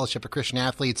for the Fellowship of Christian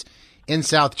Athletes in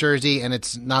South Jersey. And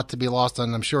it's not to be lost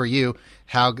on, I'm sure you,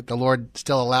 how the Lord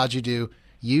still allowed you to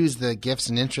use the gifts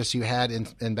and interests you had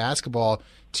in basketball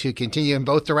to continue in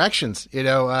both directions,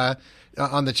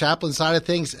 on the chaplain side of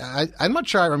things. I'm not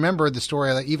sure I remember the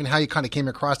story, even how you kind of came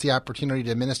across the opportunity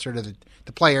to minister to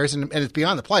the players, and it's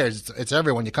beyond the players. It's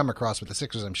everyone you come across with the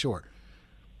Sixers, I'm sure.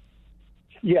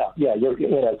 Yeah. You're,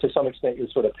 to some extent, you're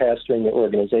sort of pastoring the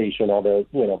organization, although,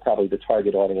 probably the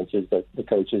target audience is the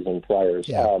coaches and players.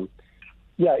 Yeah.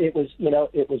 It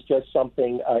was just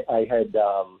something I had,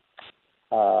 the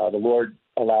Lord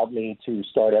allowed me to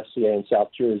start FCA in South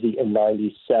Jersey in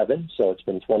 '97, so it's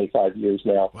been 25 years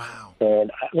now. Wow!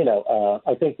 And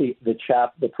I think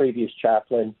the previous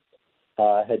chaplain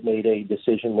had made a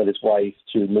decision with his wife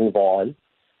to move on,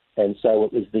 and so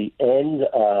it was the end.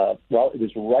 It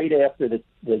was right after the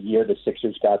year the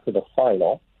Sixers got to the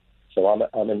final. So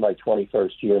I'm in my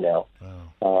 21st year now.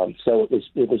 Wow. So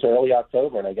it was early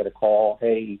October, and I get a call.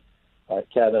 Hey,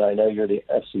 Kevin, I know you're the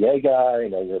FCA guy. I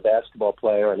know you're a basketball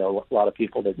player. I know a lot of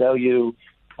people that know you.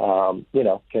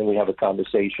 Can we have a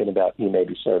conversation about you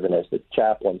maybe serving as the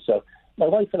chaplain? So my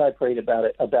wife and I prayed about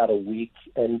it about a week,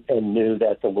 and knew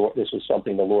that this was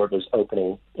something the Lord was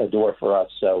opening a door for us.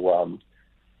 So,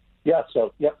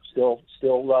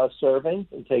 still serving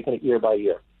and taking it year by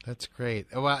year. That's great.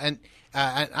 Well, and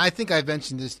I think I've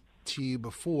mentioned this to you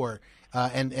before.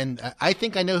 And I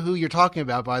think I know who you're talking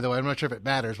about, by the way. I'm not sure if it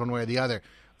matters one way or the other.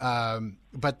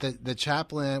 But the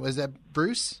chaplain, was that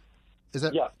Bruce? Is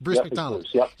that Bruce McDonald?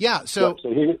 Bruce, yep. Yeah. So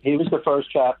he was the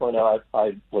first chaplain, and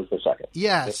I was the second.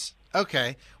 Yes.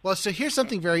 Okay. Well, so here's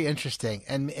something very interesting,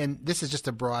 and this is just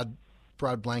a broad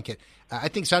blanket. I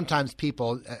think sometimes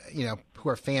people, who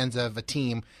are fans of a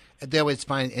team, they always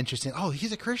find it interesting. Oh,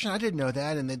 he's a Christian. I didn't know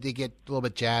that. And then they get a little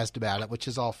bit jazzed about it, which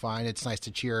is all fine. It's nice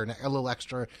to cheer a little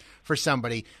extra for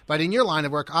somebody. But in your line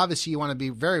of work, obviously you want to be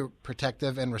very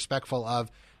protective and respectful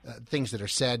of things that are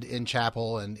said in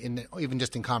chapel and even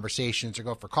just in conversations or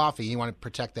go for coffee. You want to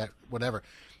protect that, whatever.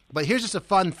 But here's just a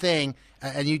fun thing,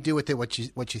 and you do with it what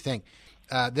you think.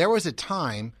 There was a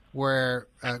time where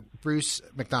Bruce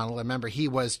McDonald, I remember he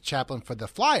was chaplain for the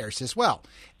Flyers as well.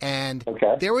 And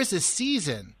there was a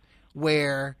season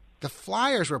where the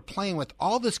Flyers were playing with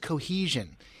all this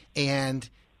cohesion, and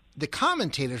the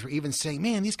commentators were even saying,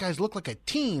 man, these guys look like a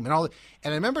team and all.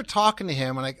 And I remember talking to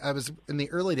him when I was in the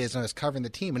early days when I was covering the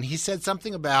team, and he said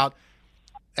something about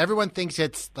everyone thinks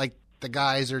it's like the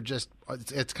guys are just,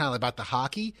 it's kind of about the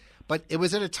hockey, but it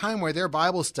was at a time where their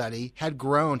Bible study had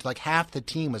grown to like half the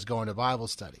team was going to Bible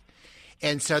study.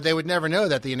 And so they would never know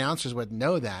that. The announcers wouldn't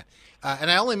know that.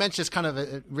 And I only mention this kind of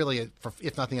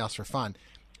if nothing else, for fun.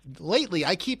 Lately,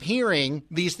 I keep hearing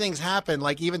these things happen.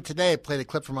 Like even today, I played a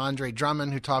clip from Andre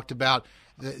Drummond who talked about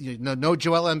no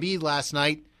Joel Embiid last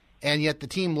night, and yet the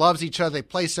team loves each other. They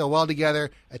play so well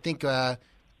together. I think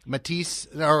Matisse,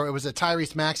 or it was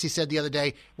Tyrese Maxey, said the other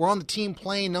day, we're on the team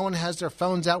playing. No one has their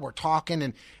phones out. We're talking.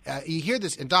 And you hear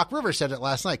this, and Doc Rivers said it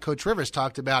last night. Coach Rivers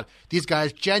talked about these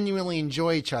guys genuinely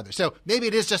enjoy each other. So maybe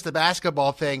it is just a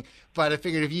basketball thing, but I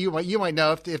figured if you might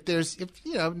know if there's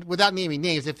without naming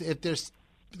names, if there's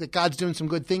that God's doing some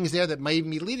good things there that may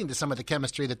be leading to some of the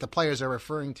chemistry that the players are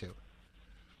referring to.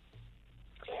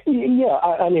 Yeah,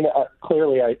 I mean,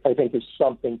 clearly, I think there's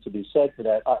something to be said to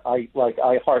that.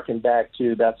 I hearken back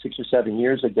to about 6 or 7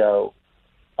 years ago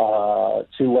to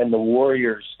when the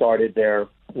Warriors started their,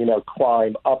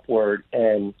 climb upward,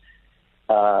 and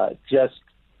just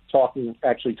talking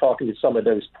to some of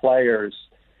those players,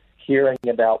 hearing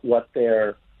about what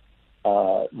their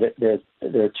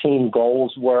team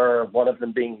goals were. One of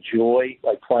them being joy,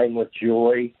 like playing with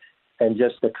joy, and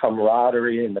just the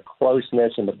camaraderie and the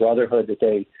closeness and the brotherhood that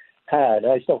they had.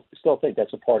 And I still think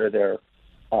that's a part of their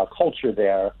culture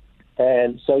there.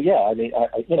 And so, yeah, I mean,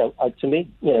 to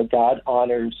me, God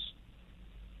honors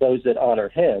those that honor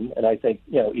Him. And I think,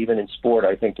 even in sport,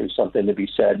 I think there's something to be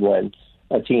said when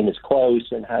a team is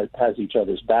close and has each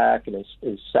other's back and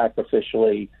is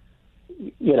sacrificially,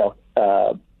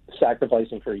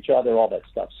 sacrificing for each other, all that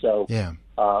stuff. So, yeah.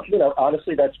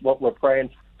 Honestly, that's what we're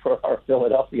praying for our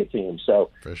Philadelphia team. So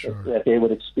for sure. That they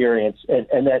would experience,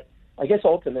 and that, I guess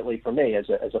ultimately for me as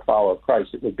a follower of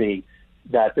Christ, it would be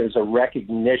that there's a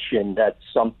recognition that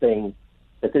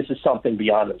this is something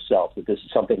beyond himself, that this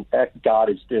is something that God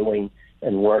is doing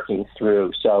and working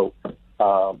through. So,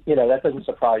 that doesn't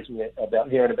surprise me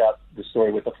about hearing about the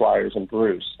story with the Flyers and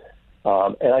Bruce.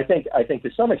 And I think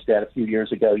to some extent, a few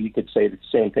years ago, you could say the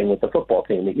same thing with the football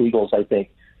team. The Eagles, I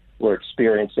think, were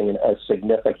experiencing a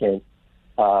significant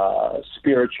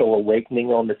spiritual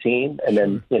awakening on the team, and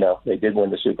then they did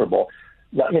win the Super Bowl.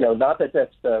 Not that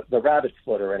that's the rabbit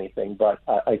foot or anything, but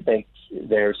I think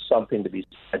there's something to be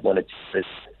said when it's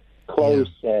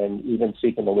close and even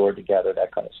seeking the Lord together,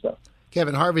 that kind of stuff.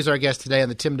 Kevin Harvey's our guest today on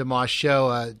the Tim DeMoss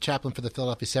Show, chaplain for the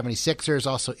Philadelphia 76ers,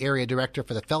 also area director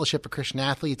for the Fellowship of Christian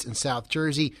Athletes in South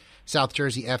Jersey,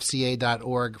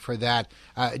 southjerseyfca.org for that.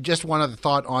 Just one other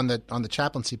thought on the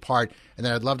chaplaincy part, and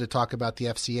then I'd love to talk about the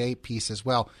FCA piece as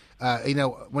well.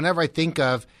 Whenever I think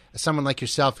of someone like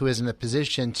yourself who is in a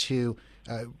position to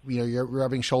you're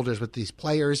rubbing shoulders with these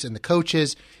players and the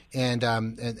coaches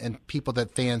and people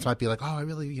that fans might be like, oh, I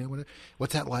really,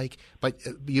 what's that like? But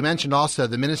you mentioned also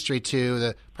the ministry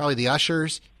to probably the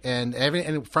ushers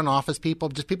and front office people,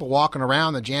 just people walking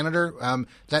around, the janitor.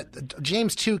 That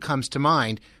James 2 comes to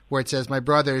mind, where it says, my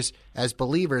brothers, as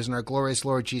believers in our glorious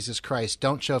Lord Jesus Christ,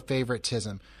 don't show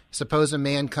favoritism. Suppose a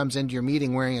man comes into your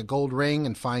meeting wearing a gold ring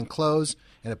and fine clothes,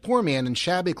 and a poor man in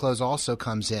shabby clothes also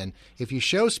comes in. If you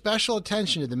show special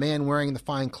attention to the man wearing the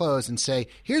fine clothes and say,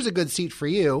 here's a good seat for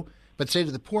you, but say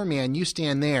to the poor man, you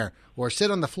stand there, or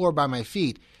sit on the floor by my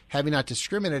feet, having not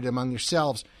discriminated among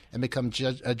yourselves and become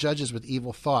judges with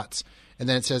evil thoughts. And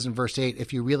then it says in verse 8,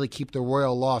 if you really keep the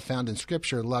royal law found in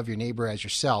Scripture, love your neighbor as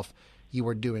yourself, you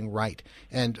are doing right.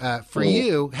 And for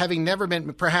you, having never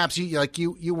been, perhaps you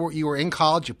were in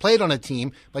college, you played on a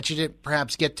team, but you didn't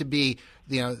perhaps get to be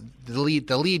the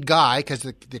lead guy because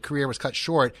the career was cut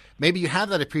short. Maybe you have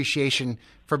that appreciation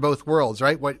for both worlds,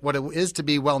 right? What it is to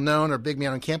be well known or big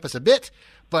man on campus a bit,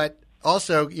 but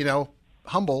also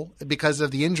humble because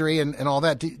of the injury and all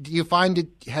that. Do you find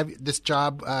have this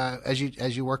job as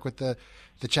you work with the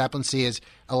chaplaincy is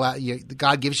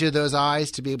God gives you those eyes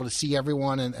to be able to see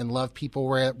everyone and love people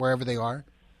wherever they are?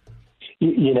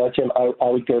 Tim, I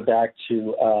would go back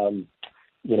to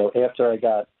after I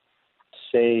got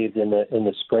saved in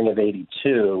the spring of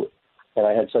 '82, and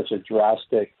I had such a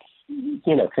drastic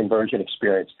conversion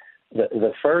experience.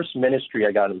 The first ministry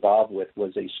I got involved with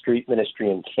was a street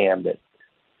ministry in Camden.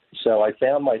 So I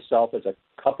found myself as a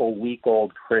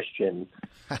couple-week-old Christian,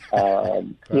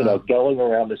 going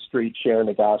around the street sharing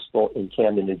the gospel in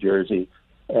Camden, New Jersey.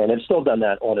 And I've still done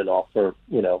that on and off for,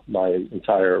 my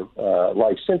entire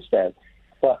life since then.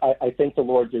 But I think the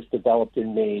Lord just developed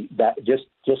in me that just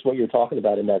what you're talking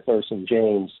about in that verse in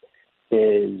James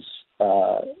is,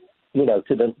 to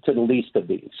the least of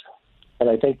these. And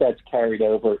I think that's carried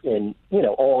over in,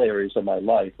 all areas of my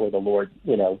life where the Lord,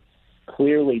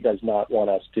 clearly does not want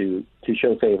us to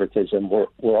show favoritism. We're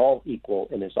all equal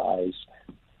in his eyes.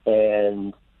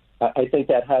 And I think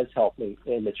that has helped me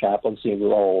in the chaplaincy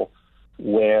role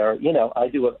where, I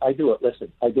do a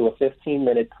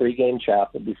 15-minute pregame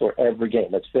chaplain before every game.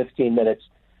 That's 15 minutes,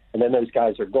 and then those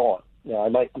guys are gone. I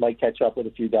might catch up with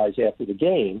a few guys after the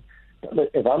game.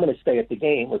 But if I'm going to stay at the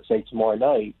game, let's say tomorrow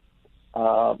night,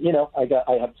 I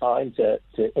have time to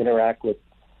interact with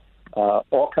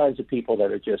all kinds of people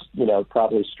that are just,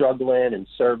 probably struggling and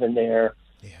serving there.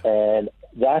 Yeah. And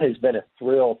that has been a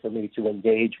thrill for me to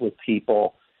engage with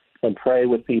people and pray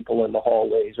with people in the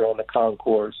hallways or on the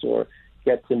concourse or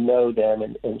get to know them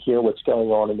and hear what's going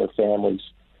on in their families.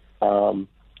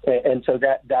 And so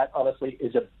that honestly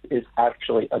is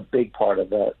actually a big part of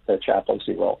the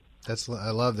chaplaincy role. I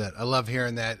love that. I love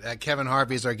hearing that. Kevin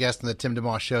Harvey is our guest on the Tim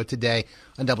DeMoss Show today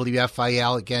on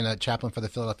WFIL. Again, a chaplain for the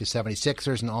Philadelphia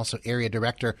 76ers and also area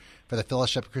director for the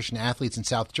Fellowship of Christian Athletes in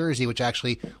South Jersey, which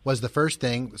actually was the first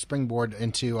thing, springboard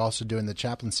into also doing the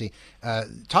chaplaincy.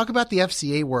 Talk about the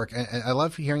FCA work. And I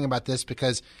love hearing about this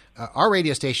because our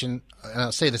radio station, and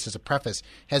I'll say this as a preface,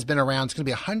 has been around. It's going to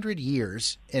be 100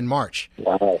 years in March.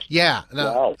 Wow. Yeah.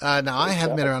 Now I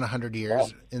haven't been around 100 years.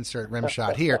 Wow. Insert rim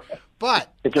shot here.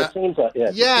 But it just seems like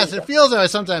yes, it feels that way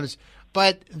sometimes.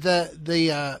 But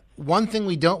the one thing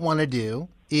we don't want to do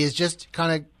is just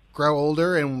kind of grow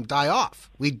older and die off.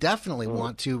 We definitely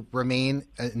want to remain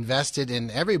invested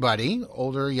in everybody,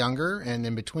 older, younger, and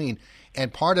in between.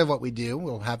 And part of what we do,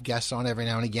 we'll have guests on every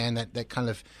now and again that kind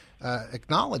of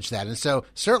acknowledge that. And so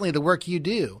certainly the work you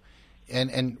do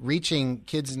and reaching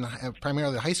kids in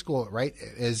primarily high school, right,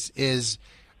 is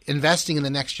investing in the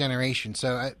next generation.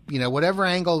 So, whatever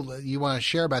angle you want to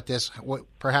share about this,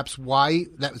 perhaps why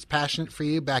that was passionate for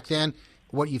you back then,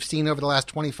 what you've seen over the last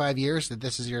 25 years, that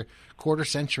this is your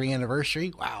quarter-century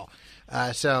anniversary. Wow.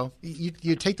 So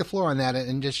you take the floor on that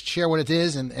and just share what it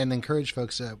is and encourage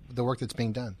folks the work that's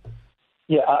being done.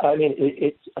 Yeah, I mean,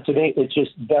 to me, it's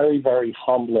just very, very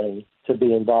humbling to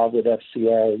be involved with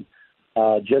FCA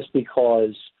just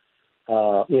because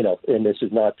and this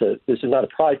is not a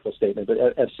prideful statement, but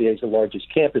FCA is the largest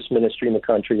campus ministry in the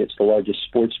country. It's the largest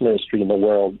sports ministry in the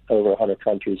world, over 100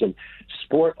 countries. And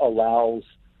sport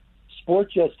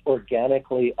just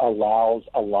organically allows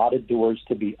a lot of doors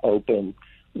to be open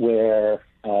where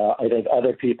I think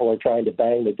other people are trying to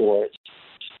bang the door.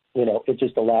 It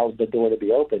just allows the door to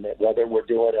be open. Whether we're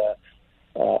doing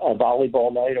a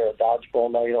volleyball night or a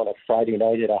dodgeball night on a Friday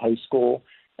night at a high school,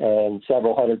 and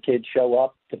several hundred kids show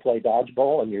up to play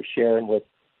dodgeball, and you're sharing with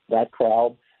that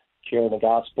crowd, sharing the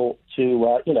gospel to,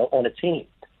 on a team.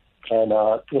 And,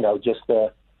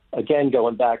 again,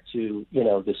 going back to,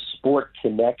 the sport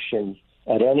connection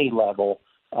at any level,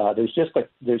 there's just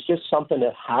something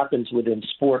that happens within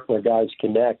sport where guys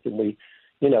connect, and we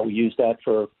use that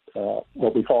for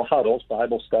what we call huddles,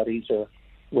 Bible studies, or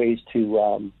ways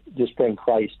to just bring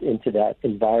Christ into that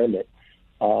environment.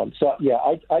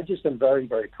 I just am very,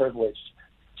 very privileged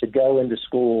to go into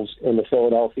schools in the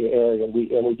Philadelphia area. And we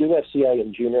do FCA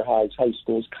in junior highs, high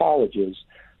schools, colleges,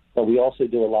 but we also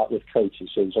do a lot with coaches.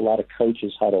 So there's a lot of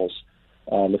coaches huddles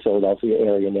in the Philadelphia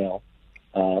area now.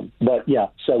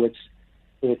 So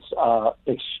it's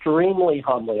extremely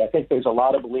humbling. I think there's a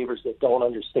lot of believers that don't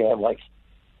understand, like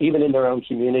even in their own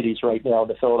communities right now in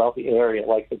the Philadelphia area,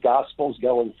 like the gospel's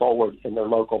going forward in their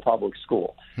local public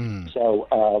school. So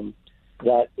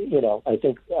I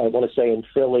think I want to say in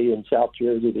Philly and South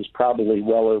Jersey, there's probably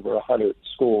well over 100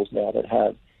 schools now that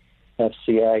have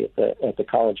FCA at the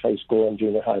college, high school, and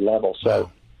junior high level. So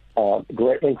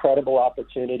great, incredible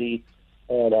opportunity.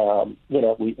 And,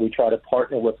 we try to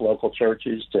partner with local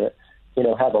churches to,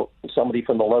 have somebody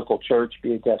from the local church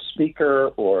be a guest speaker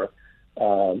or,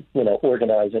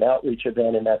 organize an outreach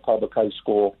event in that public high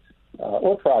school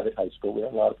or private high school. We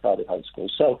have a lot of private high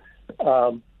schools. So,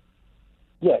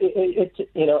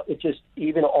 it just,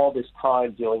 even all this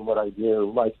time doing what I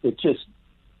do, like it's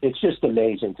just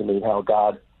amazing to me how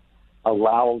God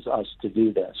allows us to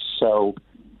do this. So,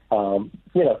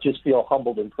 just feel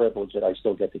humbled and privileged that I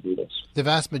still get to do this. The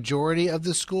vast majority of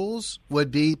the schools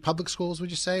would be public schools, would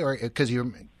you say? Or because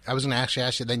I was going to actually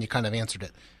ask you, then you kind of answered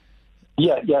it.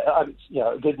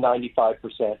 A good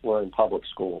 95% were in public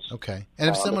schools. Okay. And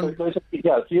if someone... There's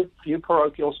a few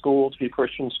parochial schools, a few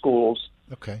Christian schools.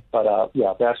 Okay. But,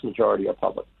 vast majority are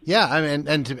public. Yeah, I mean,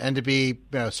 and to be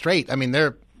straight, I mean,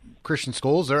 they're Christian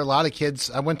schools. There are a lot of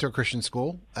kids. I went to a Christian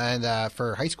school and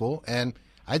for high school, and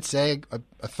I'd say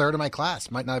a third of my class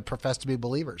might not have professed to be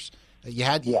believers. You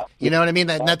know what I mean?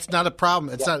 That's not a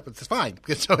problem. It's fine.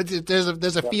 So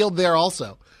there's a field there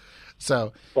also.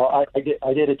 So, well,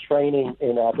 I did a training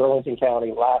in Burlington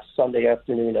County last Sunday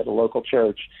afternoon at a local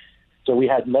church. So we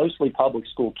had mostly public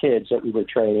school kids that we were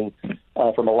training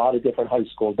from a lot of different high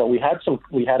schools. But we had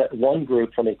one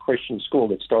group from a Christian school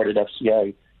that started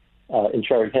FCA in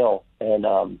Cherry Hill, and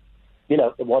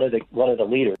one of the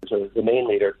leaders, or the main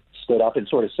leader, stood up and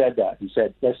sort of said that. He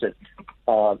said, "Listen,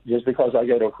 just because I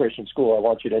go to a Christian school, I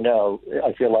want you to know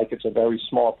I feel like it's a very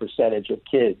small percentage of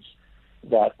kids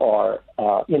that are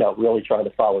really trying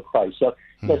to follow Christ." So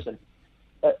listen.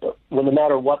 Well, no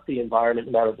matter what the environment,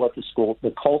 no matter what the school, the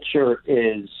culture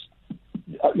is,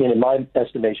 in my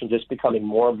estimation, just becoming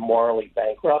more morally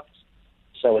bankrupt.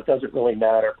 So it doesn't really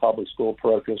matter, public school,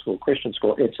 parochial school, Christian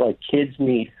school. It's like kids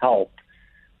need help.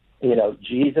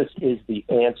 Jesus is the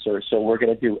answer, so we're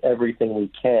going to do everything we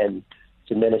can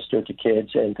to minister to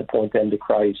kids and to point them to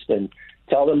Christ and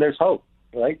tell them there's hope,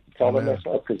 right? Tell them there's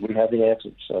hope because we have the answer,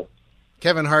 so.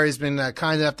 Kevin Harvey's been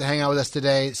kind enough to hang out with us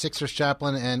today, Sixers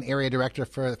chaplain and area director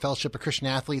for the Fellowship of Christian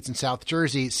Athletes in South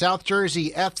Jersey,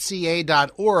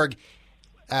 southjerseyfca.org.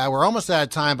 We're almost out of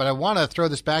time, but I want to throw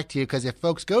this back to you because if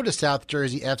folks go to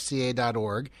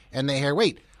southjerseyfca.org and they hear,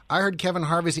 wait, I heard Kevin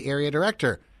Harvey's the area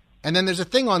director, and then there's a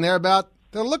thing on there about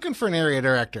they're looking for an area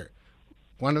director.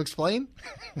 Want to explain?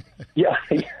 Yeah.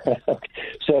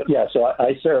 So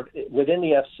I serve within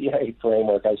the FCA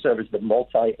framework. I serve as the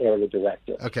multi-area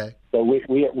director. Okay. So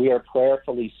we are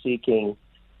prayerfully seeking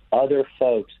other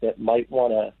folks that might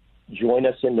want to join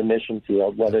us in the mission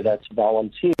field, whether that's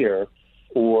volunteer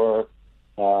or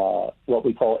what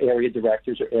we call area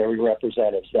directors or area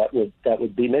representatives. That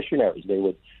would be missionaries. They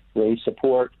would raise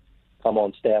support, come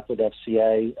on staff with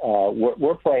FCA.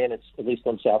 We're praying, it's at least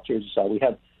on South Jersey side. We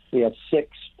have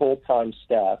 6 full-time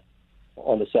staff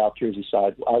on the South Jersey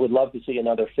side. I would love to see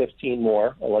another 15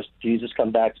 more, unless Jesus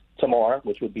come back tomorrow,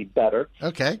 which would be better.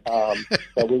 Okay.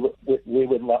 But we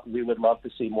would love to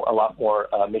see a lot more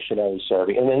missionaries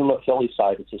serving. And then on the Philly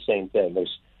side, it's the same thing.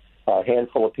 There's a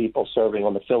handful of people serving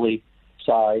on the Philly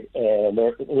side, and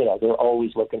they're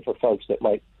always looking for folks that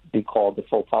might be called to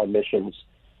full-time missions,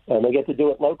 and they get to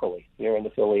do it locally here in the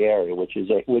Philly area, which is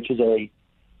a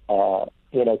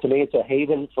to me, it's a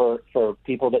haven for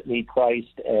people that need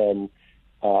Christ, and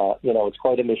it's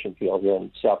quite a mission field here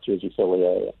in South Jersey, Philly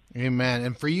area. Amen.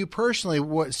 And for you personally,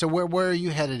 where are you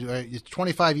headed? It's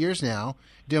 25 years now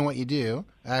doing what you do.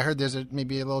 I heard there's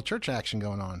maybe a little church action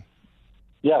going on.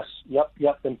 Yes. Yep.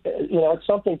 And, it's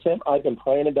something, Tim, I've been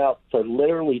praying about for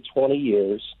literally 20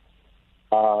 years.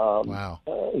 Wow.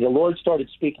 The Lord started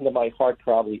speaking to my heart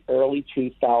probably early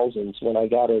 2000s when I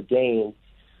got ordained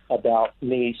about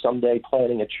me someday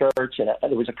planting a church. And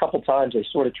there was a couple times I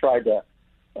sort of tried to,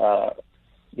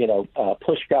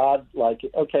 push God, like,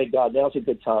 okay, God, now's a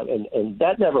good time. And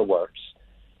that never works.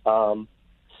 I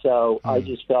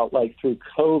just felt like through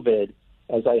COVID,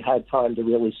 as I had time to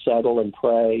really settle and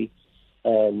pray,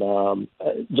 and I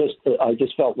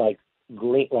just felt like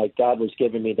God was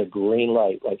giving me the green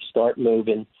light, like start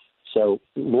moving. So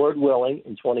Lord willing,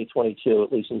 in 2022,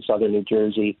 at least in Southern New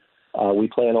Jersey, we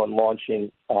plan on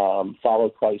launching Follow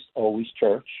Christ Always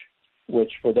Church,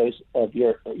 which for those of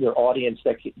your audience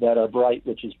that are bright,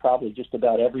 which is probably just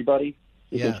about everybody,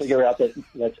 you can figure out that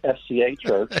that's FCA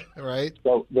Church. Right.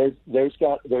 So there's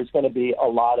going to be a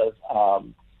lot of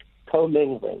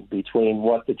commingling between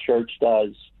what the church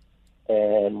does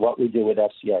and what we do with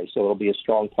FCA. So it'll be a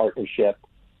strong partnership.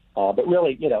 But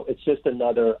really, it's just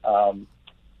another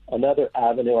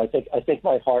avenue. I think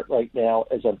my heart right now,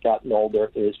 as I've gotten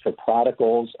older, is for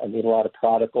prodigals. I meet a lot of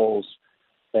prodigals,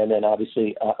 and then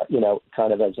obviously,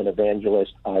 kind of as an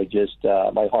evangelist, I just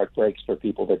my heart breaks for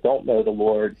people that don't know the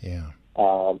Lord. Yeah.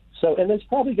 And it's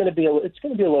probably going to be a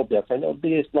little different. It'll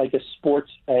be like a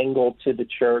sports angle to the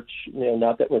church.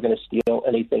 Not that we're going to steal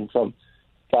anything from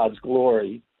God's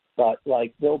glory, but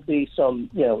like there'll be some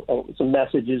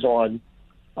messages on.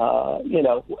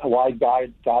 Why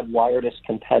God wired us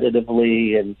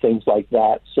competitively and things like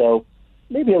that. So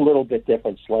maybe a little bit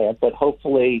different slant, but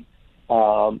hopefully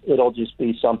it'll just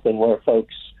be something where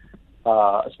folks,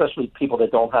 especially people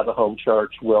that don't have a home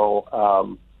church, will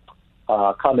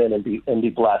come in and be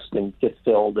blessed and get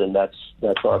filled, and that's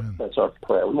our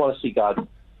prayer. We want to see God.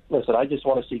 Listen, I just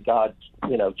want to see God,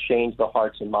 change the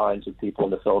hearts and minds of people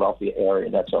in the Philadelphia area,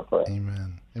 and that's our prayer.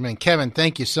 Amen. Kevin,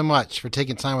 thank you so much for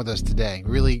taking time with us today.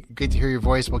 Really great to hear your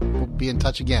voice. We'll be in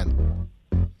touch again.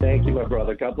 Thank you, my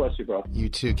brother. God bless you, bro. You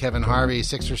too. Kevin Harvey,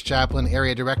 Sixers chaplain,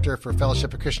 area director for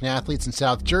Fellowship of Christian Athletes in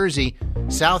South Jersey,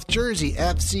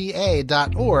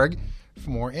 southjerseyfca.org for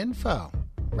more info.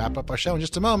 Wrap up our show in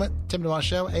just a moment. Tim DeMoss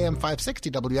Show, AM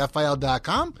 560,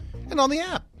 WFIL.com, and on the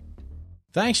app.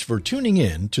 Thanks for tuning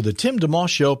in to the Tim DeMoss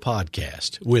Show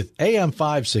podcast with AM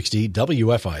 560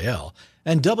 WFIL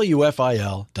and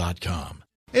WFIL.com.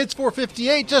 It's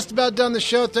 4:58, just about done the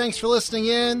show. Thanks for listening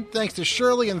in. Thanks to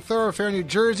Shirley in Thoroughfare, New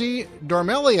Jersey,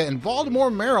 Dormelia in Baltimore,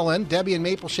 Maryland, Debbie in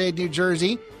Maple Shade, New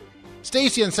Jersey,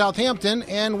 Stacy in Southampton,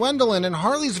 and Wendelin in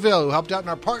Harleysville, who helped out in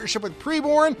our partnership with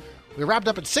Preborn. We wrapped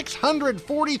up at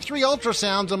 643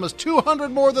 ultrasounds, almost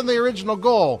 200 more than the original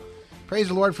goal. Praise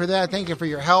the Lord for that. Thank you for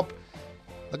your help.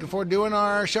 Looking forward to doing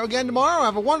our show again tomorrow.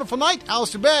 Have a wonderful night.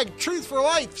 Alistair Begg, Truth for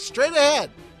Life, straight ahead.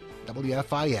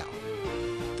 WFIL.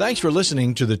 Thanks for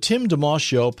listening to the Tim DeMoss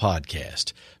Show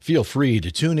podcast. Feel free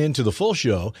to tune in to the full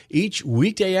show each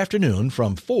weekday afternoon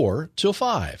from 4 till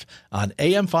 5 on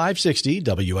AM 560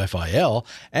 WFIL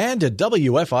and at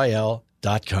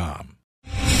WFIL.com.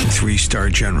 3-star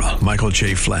General Michael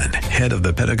J. Flynn, head of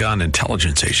the Pentagon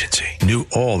Intelligence Agency, knew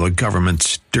all the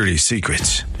government's dirty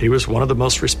secrets. He was one of the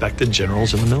most respected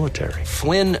generals in the military.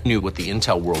 Flynn knew what the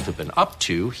intel world had been up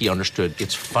to. He understood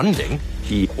its funding.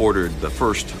 He ordered the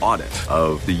first audit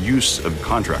of the use of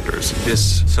contractors.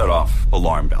 This set off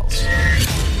alarm bells.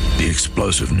 The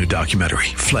explosive new documentary,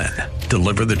 Flynn,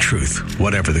 Deliver the Truth,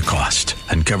 Whatever the Cost,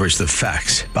 uncovers the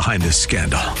facts behind this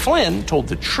scandal. Flynn told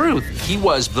the truth. He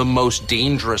was the most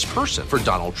dangerous person for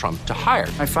Donald Trump to hire.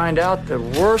 I find out the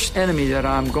worst enemy that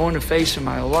I'm going to face in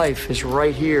my life is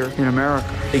right here in America.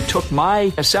 They took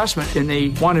my assessment and they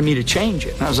wanted me to change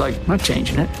it. And I was like, I'm not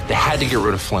changing it. They had to get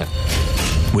rid of Flynn.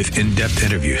 With in-depth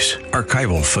interviews,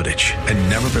 archival footage, and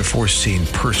never-before-seen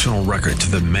personal records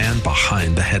of the man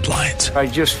behind the headlines. I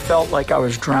just felt like I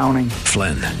was drowning.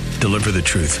 Flynn, Deliver the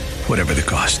Truth, Whatever the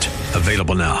Cost.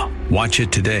 Available now. Watch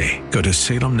it today. Go to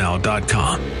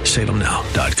salemnow.com.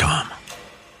 salemnow.com.